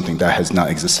speculate something that has not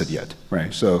existed yet,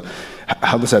 right? So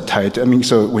how does that tie to,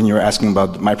 so when you're asking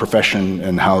about my profession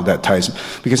and how that ties,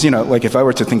 because, if I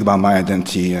were to think about my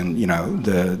identity and,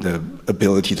 the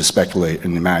ability to speculate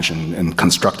and imagine and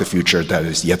construct a future that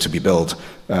is yet to be built,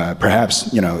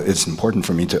 perhaps, it's important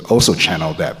for me to also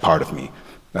channel that part of me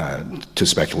to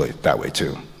speculate that way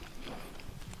too.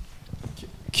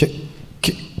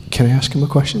 Can I ask him a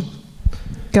question?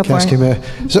 Go for it.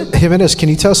 So, Jimenez, can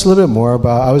you tell us a little bit more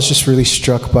about, I was just really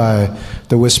struck by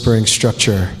the whispering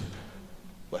structure.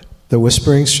 What? The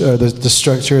whispering, the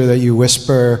structure that you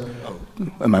whisper. Oh,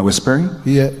 am I whispering?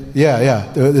 Yeah.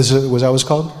 Was that what it's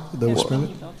called? The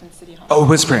whispering? Oh,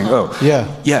 whispering,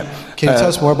 Yeah. Yeah. Can you tell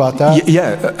us more about that?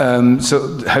 Yeah,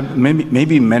 so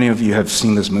maybe many of you have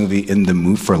seen this movie, In the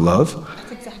Mood for Love.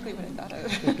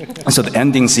 So the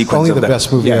ending sequence Only of the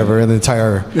best movie ever in the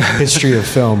entire history of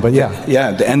film, but yeah.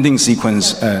 Yeah, the ending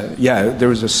sequence, there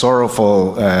was a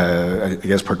sorrowful, I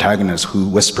guess, protagonist who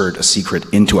whispered a secret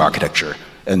into architecture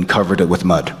and covered it with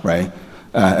mud, right?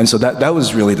 And so that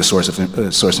was really the source of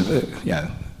yeah.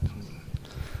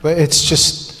 But it's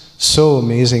just so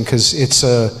amazing because it's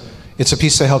a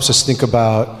piece that helps us think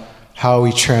about how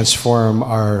we transform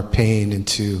our pain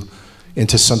into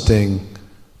something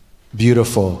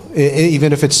beautiful,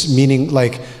 even if it's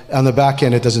on the back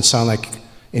end, it doesn't sound like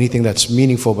anything that's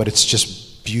meaningful, but it's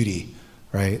just beauty,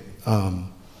 right?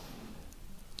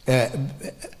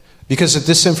 Because the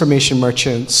disinformation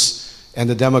merchants and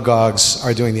the demagogues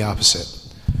are doing the opposite.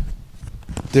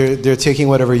 They're taking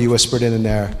whatever you whispered in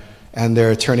there, and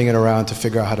they're turning it around to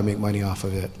figure out how to make money off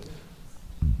of it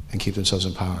and keep themselves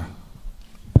in power.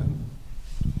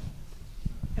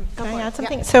 Can I add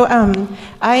something? So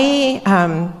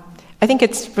I think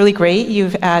it's really great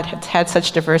you've had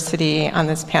such diversity on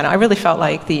this panel. I really felt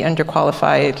like the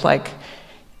underqualified,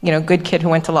 good kid who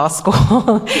went to law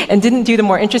school and didn't do the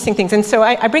more interesting things. And so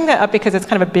I bring that up because it's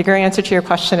kind of a bigger answer to your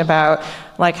question about,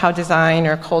 like how design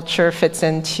or culture fits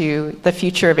into the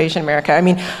future of Asian America. I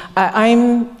mean,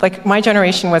 I'm like, my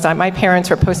generation was, my parents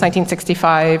were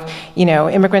post-1965,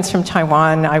 immigrants from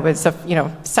Taiwan. I was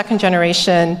second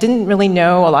generation, didn't really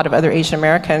know a lot of other Asian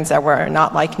Americans that were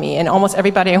not like me. And almost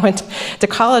everybody I went to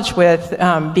college with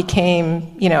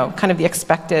became, kind of the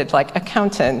expected, like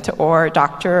accountant or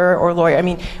doctor or lawyer. I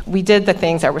mean, we did the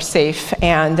things that were safe.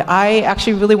 And I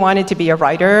actually really wanted to be a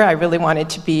writer. I really wanted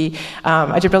to be,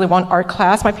 I did really want art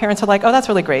class. My parents were like, oh, that's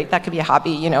really great. That could be a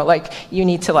hobby. Like you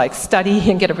need to like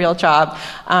study and get a real job.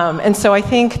 And so I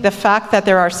think the fact that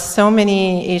there are so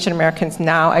many Asian Americans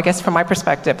now, I guess from my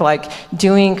perspective, like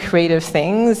doing creative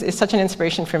things is such an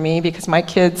inspiration for me, because my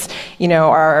kids,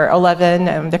 are 11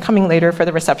 and they're coming later for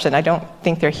the reception. I don't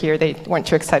think they're here. They weren't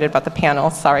too excited about the panel,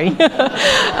 sorry.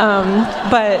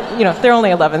 But, they're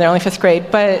only 11, they're only 5th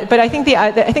grade. But I think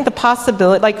the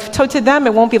possibility, like, so to them,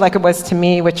 it won't be like it was to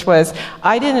me, which was,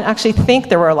 I didn't actually think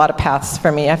there were a lot of paths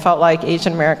for me. I felt like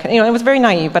Asian American, it was very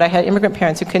naive, but I had immigrant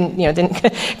parents who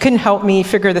couldn't help me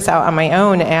figure this out on my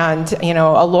own. And,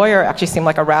 a lawyer actually seemed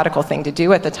like a radical thing to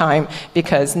do at the time,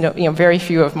 because, very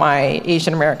few of my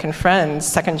Asian American friends,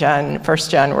 2nd gen, 1st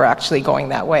gen, were actually going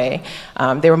that way.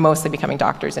 They were mostly becoming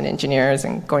doctors and engineers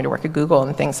and going to work at Google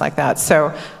and things like that.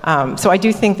 So I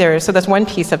do think so that's one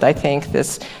piece of, I think,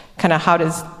 this kind of how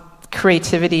does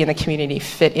creativity in the community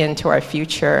fit into our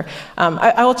future.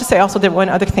 I will just say also that one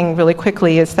other thing really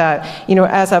quickly is that,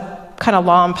 as a kind of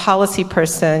law and policy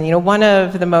person, one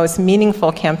of the most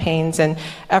meaningful campaigns and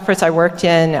efforts I worked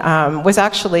in was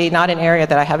actually not an area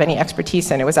that I have any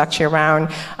expertise in. It was actually around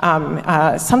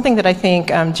something that I think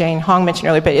Jane Hong mentioned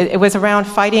earlier, but it was around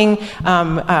fighting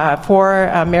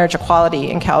for marriage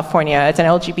equality in California. It's an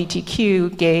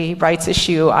LGBTQ gay rights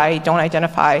issue. I don't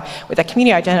identify with that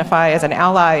community. I identify as an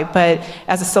ally, but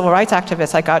as a civil rights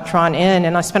activist, I got drawn in,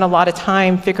 and I spent a lot of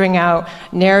time figuring out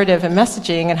narrative and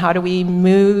messaging, and how do we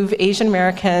move Asian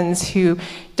Americans who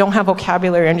don't have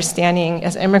vocabulary understanding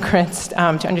as immigrants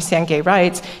to understand gay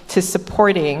rights, to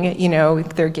supporting,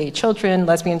 their gay children,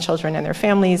 lesbian children, and their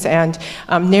families. And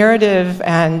narrative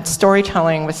and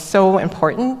storytelling was so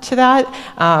important to that.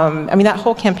 That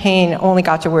whole campaign only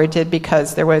got to where it did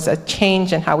because there was a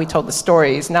change in how we told the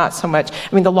stories, not so much,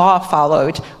 the law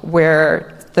followed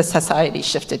where the society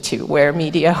shifted to, where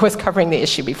media was covering the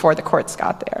issue before the courts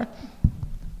got there.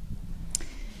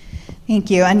 Thank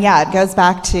you. And yeah, it goes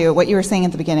back to what you were saying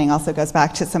at the beginning, also goes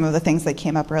back to some of the things that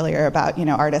came up earlier about,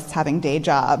 artists having day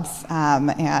jobs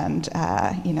and,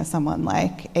 someone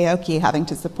like Aoki having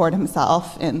to support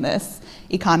himself in this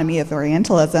economy of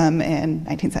Orientalism in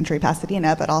 19th century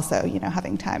Pasadena, but also,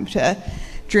 having time to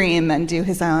dream and do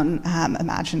his own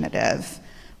imaginative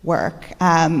work.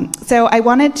 So I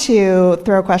wanted to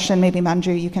throw a question, maybe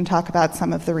Manju, you can talk about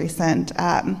some of the recent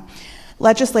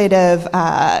legislative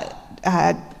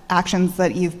actions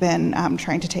that you've been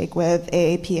trying to take with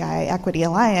AAPI Equity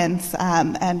Alliance,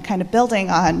 and kind of building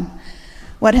on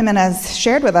what Jimenez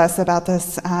shared with us about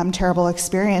this terrible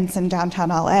experience in downtown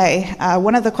LA.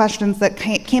 One of the questions that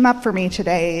came up for me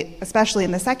today, especially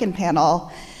in the second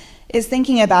panel, is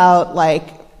thinking about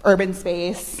urban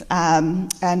space,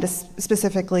 and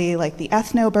specifically the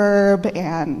ethnoburb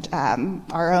and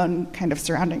our own kind of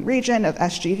surrounding region of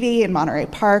SGV and Monterey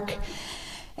Park.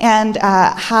 And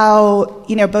how,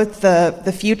 both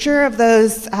the future of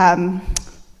those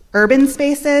urban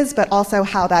spaces, but also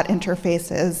how that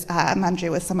interfaces,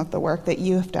 Manju, with some of the work that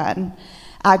you have done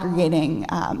aggregating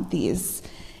these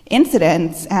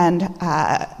incidents, and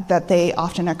that they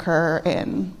often occur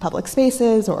in public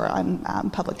spaces or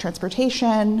on public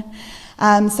transportation.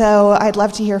 So I'd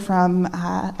love to hear from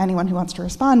anyone who wants to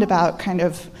respond about kind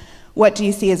of what do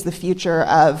you see as the future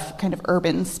of kind of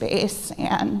urban space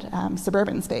and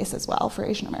suburban space as well for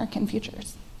Asian American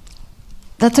futures?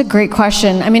 That's a great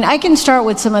question. I can start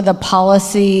with some of the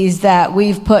policies that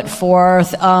we've put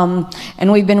forth,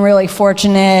 and we've been really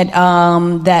fortunate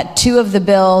that 2 of the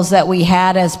bills that we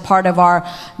had as part of our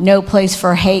No Place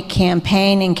for Hate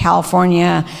campaign in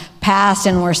California passed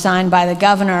and were signed by the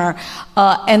governor,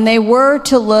 and they were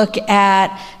to look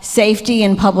at safety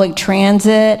in public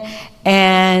transit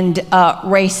and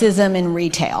racism in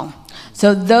retail.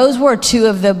 So those were 2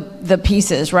 of the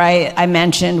pieces, right, I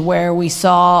mentioned where we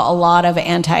saw a lot of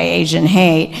anti-Asian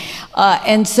hate.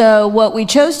 And so what we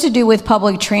chose to do with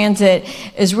public transit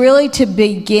is really to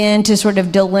begin to sort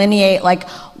of delineate,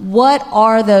 what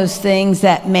are those things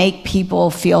that make people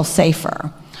feel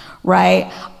safer,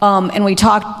 right? And we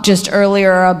talked just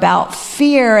earlier about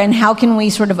fear and how can we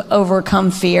sort of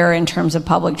overcome fear in terms of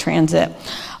public transit.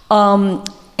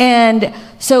 And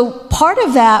so part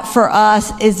of that for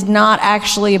us is not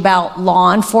actually about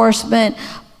law enforcement,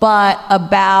 but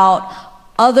about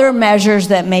other measures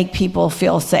that make people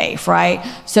feel safe, right?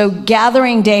 So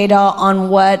gathering data on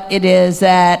what it is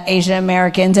that Asian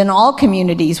Americans and all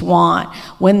communities want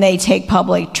when they take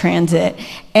public transit.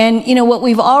 And, what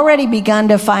we've already begun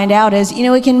to find out is,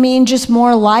 it can mean just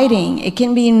more lighting. It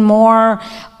can mean more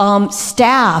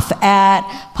staff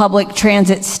at public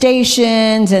transit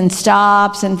stations and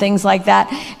stops and things like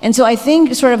that. And so I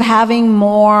think sort of having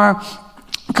more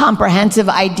comprehensive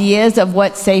ideas of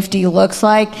what safety looks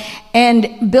like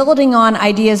and building on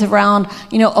ideas around,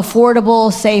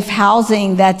 affordable, safe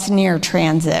housing that's near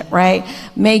transit, right?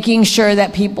 Making sure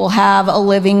that people have a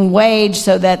living wage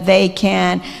so that they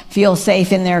can feel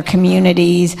safe in their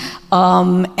communities,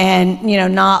 and,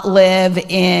 not live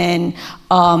in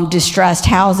distressed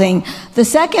housing. The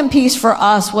second piece for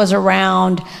us was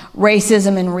around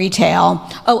racism in retail.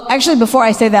 Oh, actually, before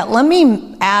I say that, let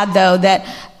me add, though, that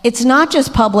it's not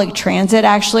just public transit,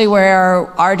 actually, where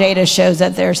our data shows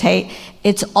that there's hate.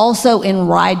 It's also in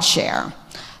rideshare.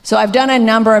 So I've done a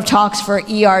number of talks for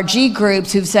ERG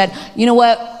groups who've said, you know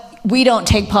what, we don't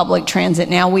take public transit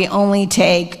now. We only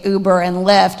take Uber and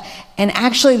Lyft. And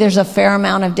actually, there's a fair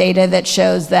amount of data that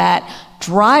shows that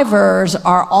drivers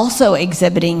are also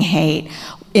exhibiting hate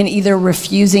in either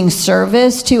refusing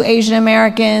service to Asian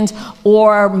Americans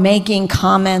or making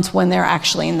comments when they're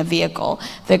actually in the vehicle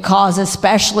that cause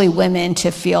especially women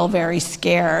to feel very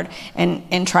scared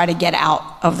and try to get out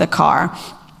of the car.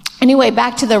 Anyway,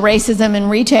 back to the racism in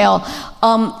retail.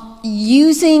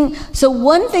 So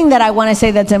one thing that I want to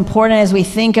say that's important as we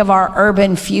think of our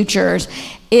urban futures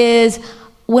is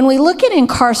when we look at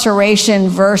incarceration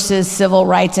versus civil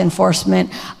rights enforcement,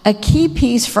 a key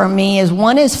piece for me is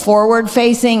one is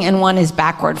forward-facing and one is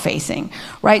backward-facing,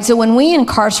 right? So when we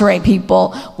incarcerate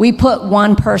people, we put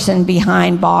one person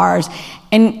behind bars.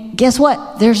 And guess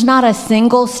what? There's not a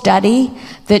single study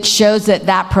that shows that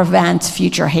that prevents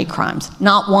future hate crimes.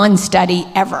 Not one study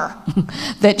ever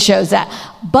that shows that.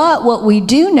 But what we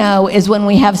do know is when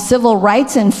we have civil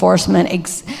rights enforcement,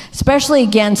 especially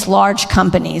against large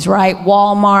companies, right?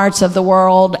 Walmarts of the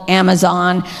world,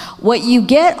 Amazon, what you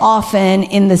get often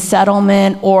in the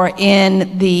settlement or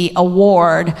in the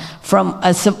award from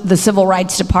the Civil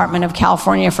Rights Department of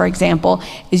California, for example,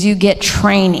 is you get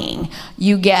training,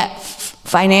 you get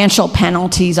financial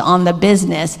penalties on the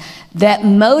business that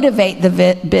motivate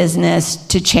the business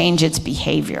to change its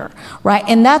behavior, right?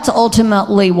 And that's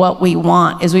ultimately what we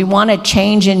want, is we want a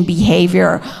change in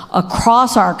behavior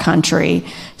across our country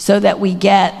so that we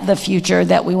get the future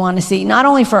that we want to see, not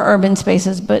only for urban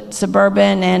spaces, but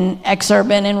suburban and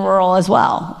exurban and rural as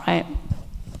well, right?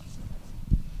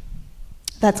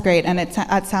 That's great, and it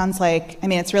sounds like,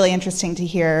 it's really interesting to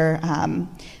hear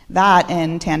that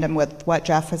in tandem with what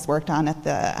Jeff has worked on at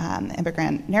the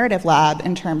Immigrant Narrative Lab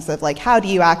in terms of how do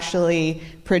you actually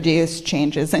produce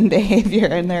changes in behavior,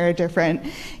 and there are different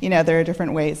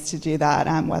ways to do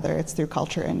that, whether it's through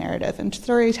culture and narrative and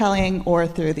storytelling or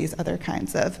through these other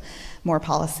kinds of more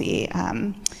policy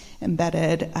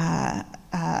embedded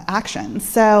actions.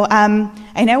 So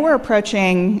I know we're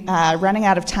approaching running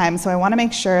out of time, so I want to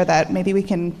make sure that maybe we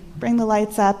can bring the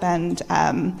lights up, and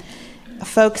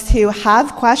folks who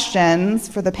have questions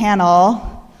for the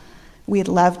panel, we'd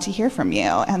love to hear from you.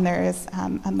 And there is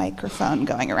a microphone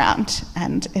going around,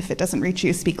 and if it doesn't reach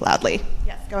you, speak loudly.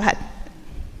 Yes, go ahead.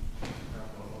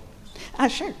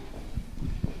 Sure.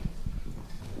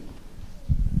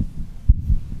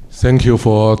 Thank you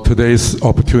for today's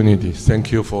opportunity.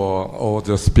 Thank you for all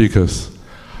the speakers.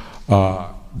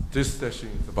 This session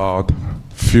is about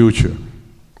future.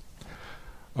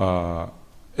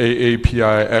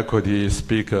 AAPI equity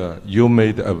speaker, you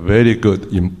made a very good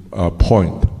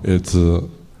point. It's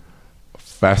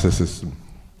fascism.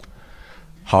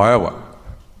 However,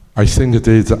 I think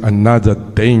there is another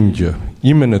danger,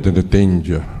 imminent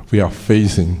danger we are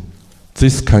facing.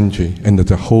 This country and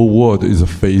the whole world is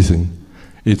facing.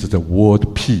 It's the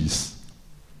world peace.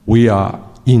 We are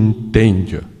in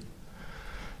danger.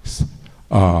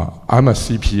 I'm a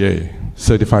CPA,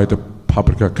 certified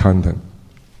public accountant.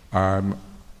 I'm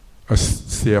a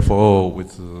CFO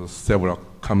with several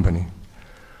companies.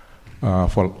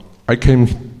 I came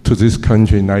to this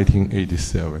country in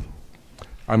 1987.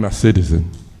 I'm a citizen.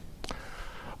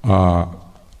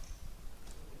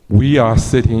 We are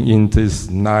sitting in this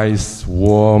nice,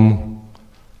 warm.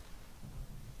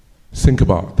 Think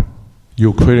about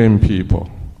Ukrainian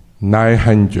people,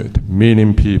 900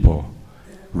 million people,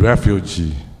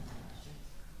 refugee.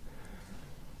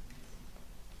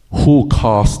 Who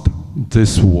caused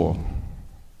this war?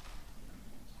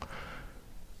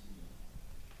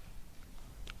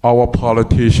 Our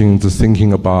politicians are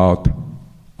thinking about,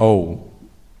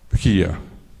 here,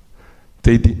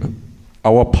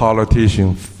 our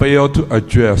politicians fail to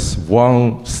address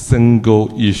one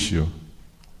single issue.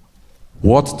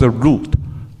 What's the root?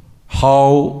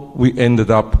 How we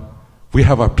ended up, we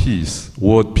have a peace,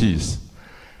 world peace.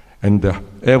 And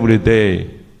every day,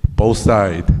 both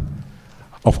sides,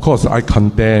 of course, I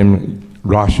condemn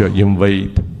Russia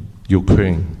invade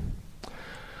Ukraine.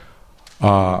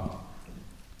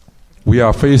 We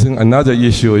are facing another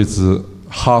issue, it's a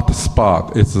hot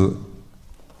spot. It's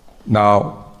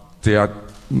now they are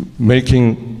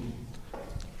making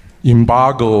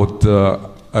embargoed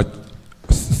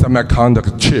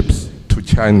semiconductor chips to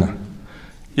China.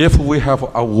 If we have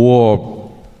a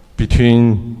war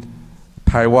between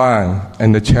Taiwan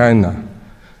and China,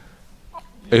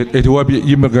 it will be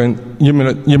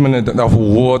imminent of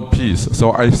world peace.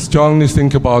 So I strongly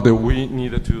think about it. We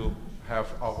need to have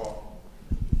our.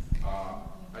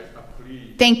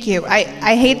 Thank you.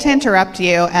 I hate to interrupt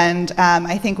you, and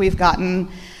I think we've gotten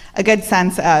a good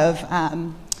sense of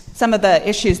some of the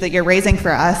issues that you're raising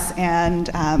for us, and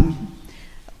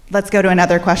let's go to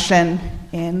another question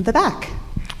in the back.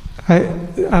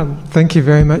 Thank you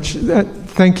very much.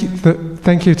 Thank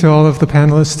you to all of the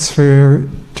panelists for your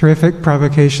terrific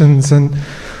provocations and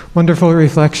wonderful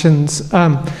reflections.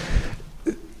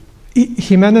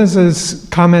 Jimenez's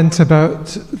comment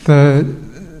about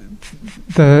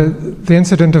the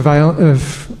incident of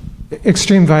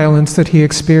extreme violence that he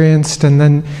experienced, and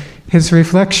then his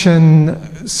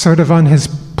reflection sort of on his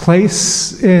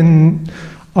place in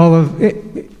all of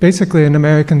basically in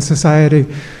American society,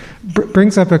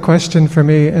 brings up a question for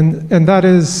me, and that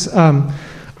is,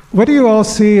 what do you all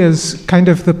see as kind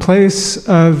of the place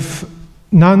of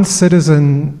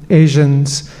non-citizen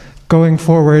Asians going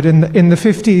forward in the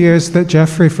 50 years that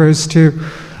Jeff refers to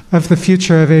of the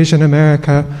future of Asian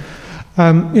America?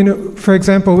 For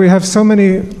example, we have so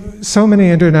many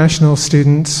international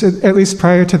students, at least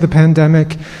prior to the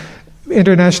pandemic.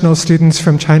 International students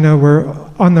from China were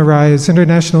on the rise.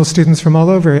 International students from all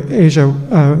over Asia,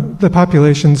 the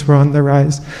populations were on the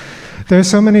rise. There are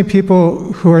so many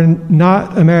people who are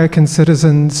not American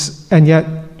citizens and yet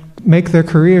make their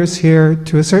careers here,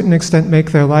 to a certain extent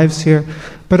make their lives here,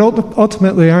 but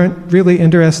ultimately aren't really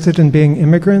interested in being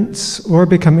immigrants or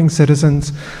becoming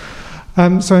citizens.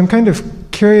 So I'm kind of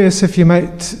curious if you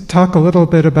might talk a little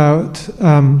bit about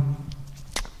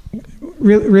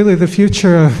really the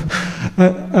future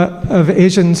of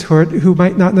Asians who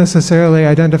might not necessarily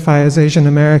identify as Asian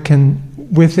American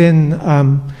within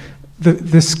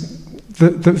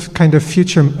the kind of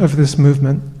future of this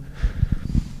movement.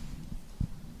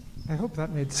 I hope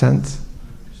that made sense.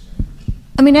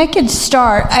 I mean, I could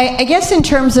start. I guess in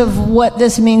terms of what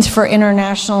this means for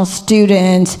international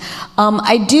students,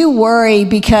 I do worry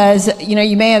because,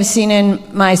 you may have seen in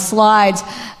my slides,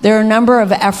 there are a number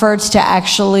of efforts to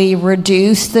actually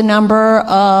reduce the number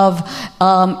of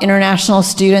international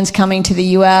students coming to the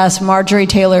U.S. Marjorie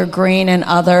Taylor Greene and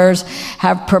others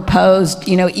have proposed,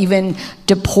 even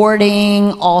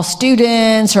deporting all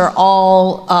students or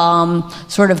all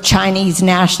sort of Chinese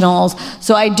nationals.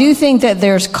 So I do think that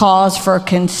there's cause for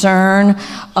concern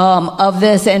of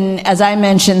this. And as I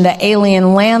mentioned, the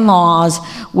alien land laws,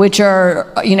 which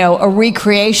are, a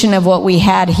recreation of what we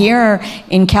had here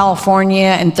in California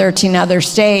and 13 other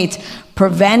states,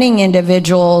 preventing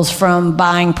individuals from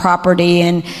buying property,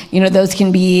 and those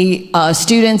can be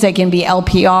students, they can be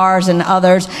LPRs and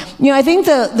others. I think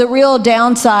the real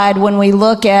downside when we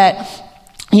look at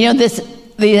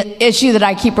the issue that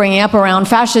I keep bringing up around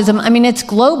fascism, I mean, it's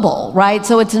global, right?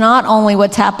 So it's not only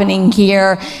what's happening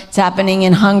here, it's happening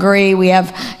in Hungary. We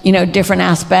have, different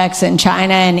aspects in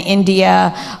China and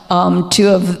India, two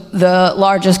of the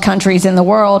largest countries in the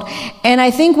world. And I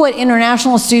think what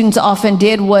international students often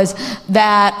did was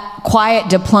that quiet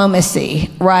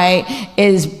diplomacy, right,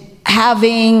 is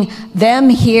having them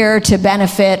here to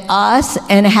benefit us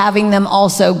and having them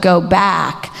also go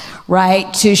back,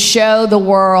 right, to show the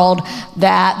world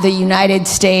that the United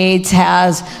States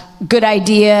has good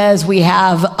ideas, we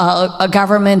have a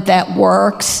government that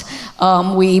works,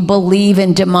 we believe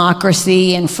in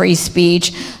democracy and free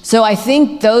speech. So I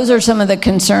think those are some of the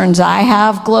concerns I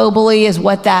have globally, is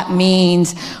what that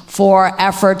means for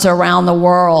efforts around the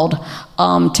world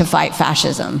to fight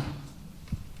fascism.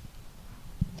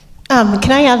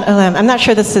 Can I add, I'm not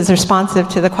sure this is responsive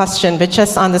to the question, but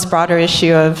just on this broader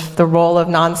issue of the role of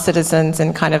non-citizens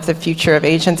and kind of the future of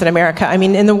Asians in America. I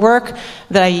mean, in the work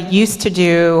that I used to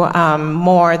do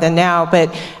more than now,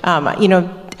 but,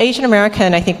 Asian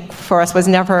American, I think for us was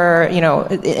never, you know,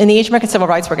 in the Asian American civil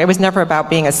rights work, it was never about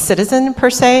being a citizen per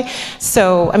se.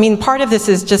 So, I mean, part of this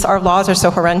is just our laws are so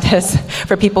horrendous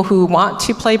for people who want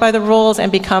to play by the rules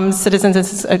and become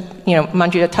citizens. You know,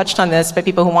 Manjusha touched on this, but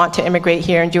people who want to immigrate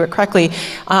here and do it correctly.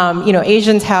 You know,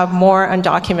 Asians have more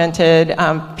undocumented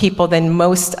people than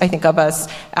most, I think, of us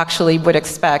actually would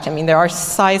expect. I mean, there are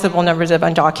sizable numbers of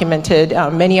undocumented.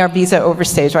 Many are visa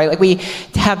overstays, right? Like we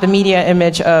have the media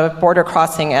image of border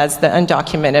crossing as the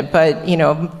undocumented, but you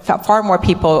know, far more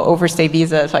people overstay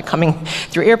visas, like coming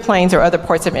through airplanes or other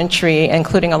ports of entry,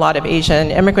 including a lot of Asian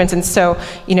immigrants. And so,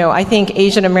 you know, I think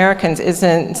Asian Americans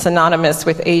isn't synonymous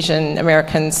with Asian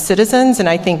American citizens, and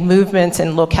I think movements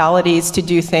in localities to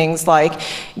do things like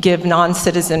give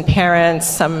non-citizen parents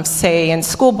some say in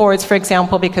school boards, for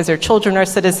example, because their children are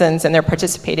citizens and they're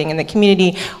participating in the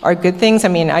community are good things. I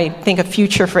mean, I think a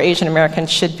future for Asian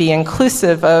Americans should be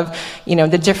inclusive of, you know,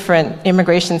 the different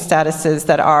immigration statuses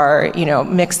that our, you know,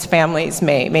 mixed families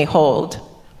may hold.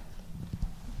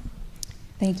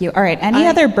 Thank you. All right, any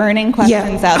other burning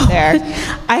questions out there?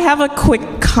 I have a quick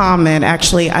comment,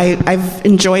 actually. I've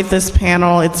enjoyed this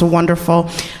panel. It's wonderful.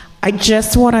 I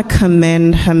just want to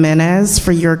commend Jimenez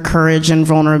for your courage and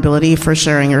vulnerability for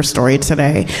sharing your story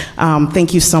today.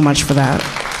 Thank you so much for that.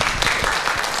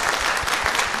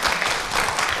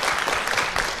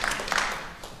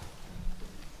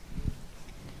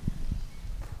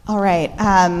 All right.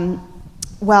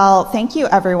 Well, thank you,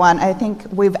 everyone. I think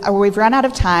we've run out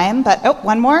of time, but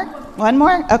one more.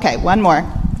 Okay, one more.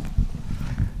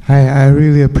 I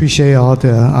really appreciate all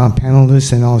the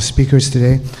panelists and all speakers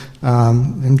today.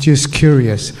 I'm just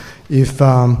curious if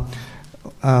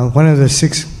one of the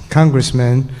 6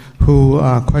 congressmen who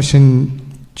questioned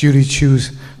Judy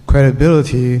Chu's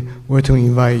credibility were to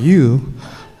invite you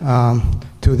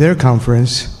to their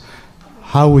conference,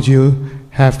 how would you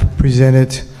have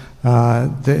presented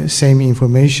the same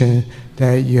information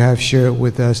that you have shared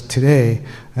with us today?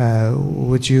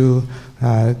 Would you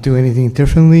do anything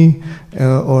differently?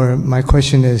 Or my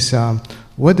question is,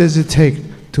 what does it take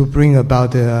to bring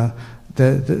about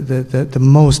the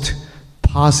most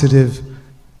positive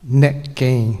net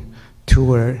gain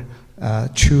toward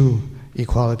true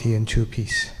equality and true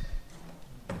peace?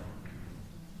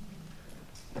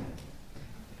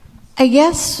 I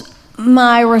guess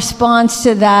my response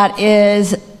to that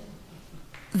is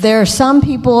there are some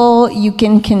people you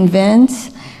can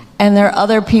convince, and there are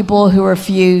other people who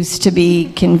refuse to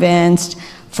be convinced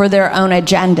for their own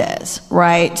agendas,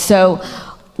 right? So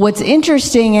what's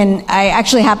interesting, and I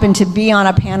actually happened to be on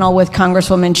a panel with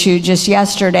Congresswoman Chu just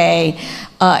yesterday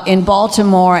in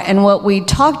Baltimore, and what we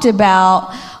talked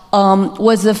about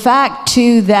was the fact,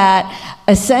 too, that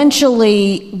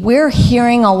essentially we're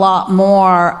hearing a lot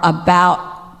more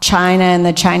about China and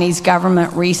the Chinese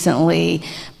government recently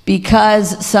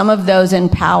because some of those in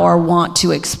power want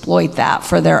to exploit that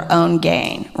for their own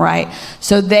gain, right?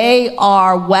 So they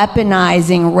are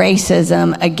weaponizing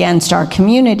racism against our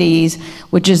communities,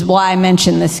 which is why I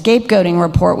mentioned the scapegoating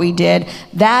report we did.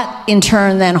 That, in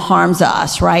turn, then harms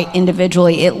us, right,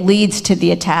 individually. It leads to the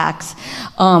attacks,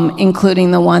 including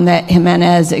the one that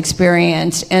Jimenez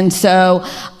experienced. And so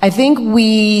I think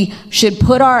we should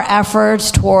put our efforts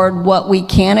toward what we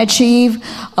can achieve,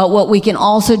 what we can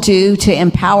also do to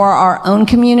empower our own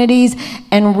communities,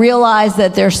 and realize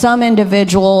that there's some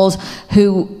individuals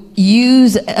who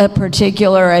use a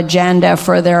particular agenda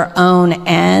for their own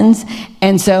ends.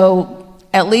 And so,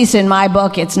 at least in my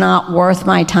book, it's not worth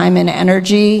my time and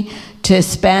energy to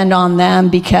spend on them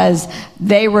because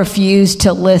they refuse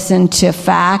to listen to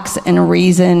facts and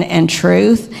reason and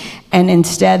truth, and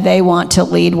instead they want to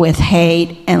lead with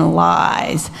hate and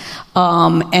lies.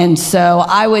 And so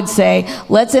I would say,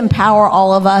 let's empower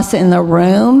all of us in the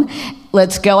room.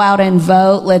 Let's go out and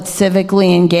vote. Let's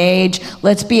civically engage.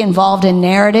 Let's be involved in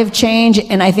narrative change.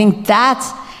 And I think that's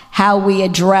how we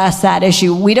address that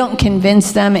issue. We don't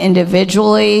convince them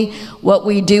individually. What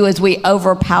we do is we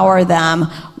overpower them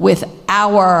with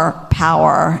our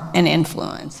power and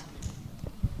influence.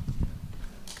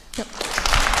 Yep.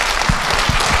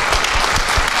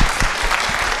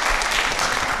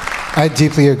 I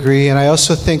deeply agree, and I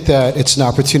also think that it's an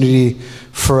opportunity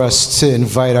for us to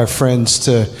invite our friends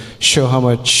to show how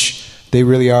much they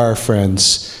really are our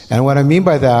friends. And what I mean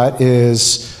by that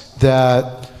is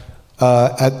that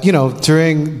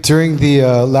during the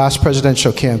last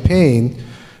presidential campaign,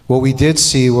 what we did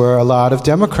see were a lot of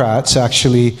Democrats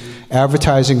actually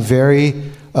advertising very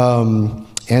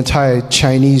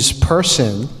anti-Chinese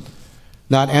person,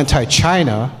 not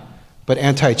anti-China, but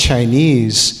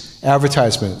anti-Chinese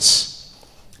advertisements.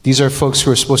 These are folks who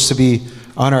are supposed to be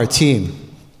on our team,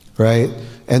 right?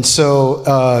 And so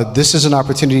this is an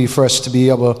opportunity for us to be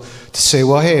able to say,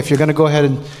 well, hey, if you're going to go ahead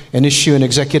and issue an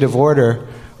executive order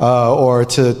or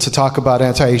to talk about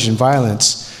anti-Asian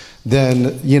violence,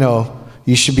 then,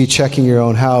 you should be checking your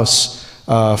own house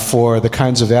for the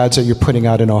kinds of ads that you're putting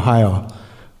out in Ohio,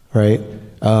 right?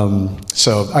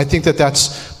 So I think that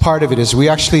that's part of it, is we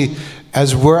actually,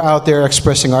 as we're out there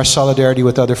expressing our solidarity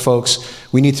with other folks,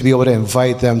 we need to be able to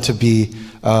invite them to be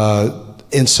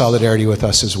in solidarity with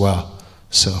us as well.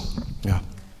 So, yeah.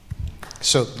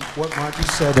 So what Margie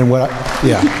said and what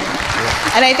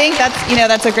And I think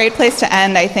that's a great place to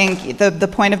end. I think the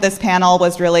point of this panel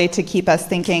was really to keep us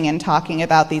thinking and talking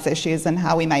about these issues and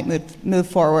how we might move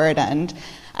forward. And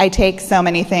I take so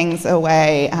many things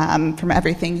away from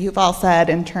everything you've all said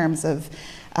in terms of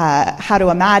how to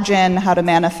imagine, how to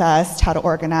manifest, how to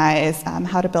organize,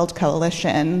 how to build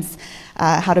coalitions,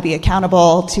 how to be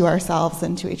accountable to ourselves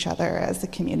and to each other as a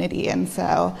community. And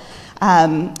so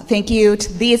thank you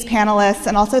to these panelists,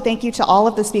 and also thank you to all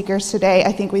of the speakers today.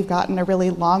 I think we've gotten a really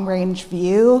long-range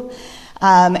view,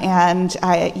 and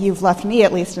you've left me,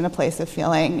 at least, in a place of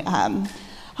feeling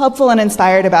hopeful and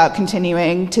inspired about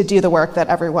continuing to do the work that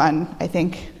everyone, I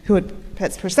think, who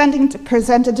has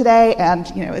presented today and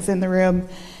is in the room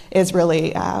is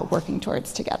really working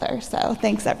towards together. So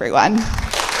thanks, everyone.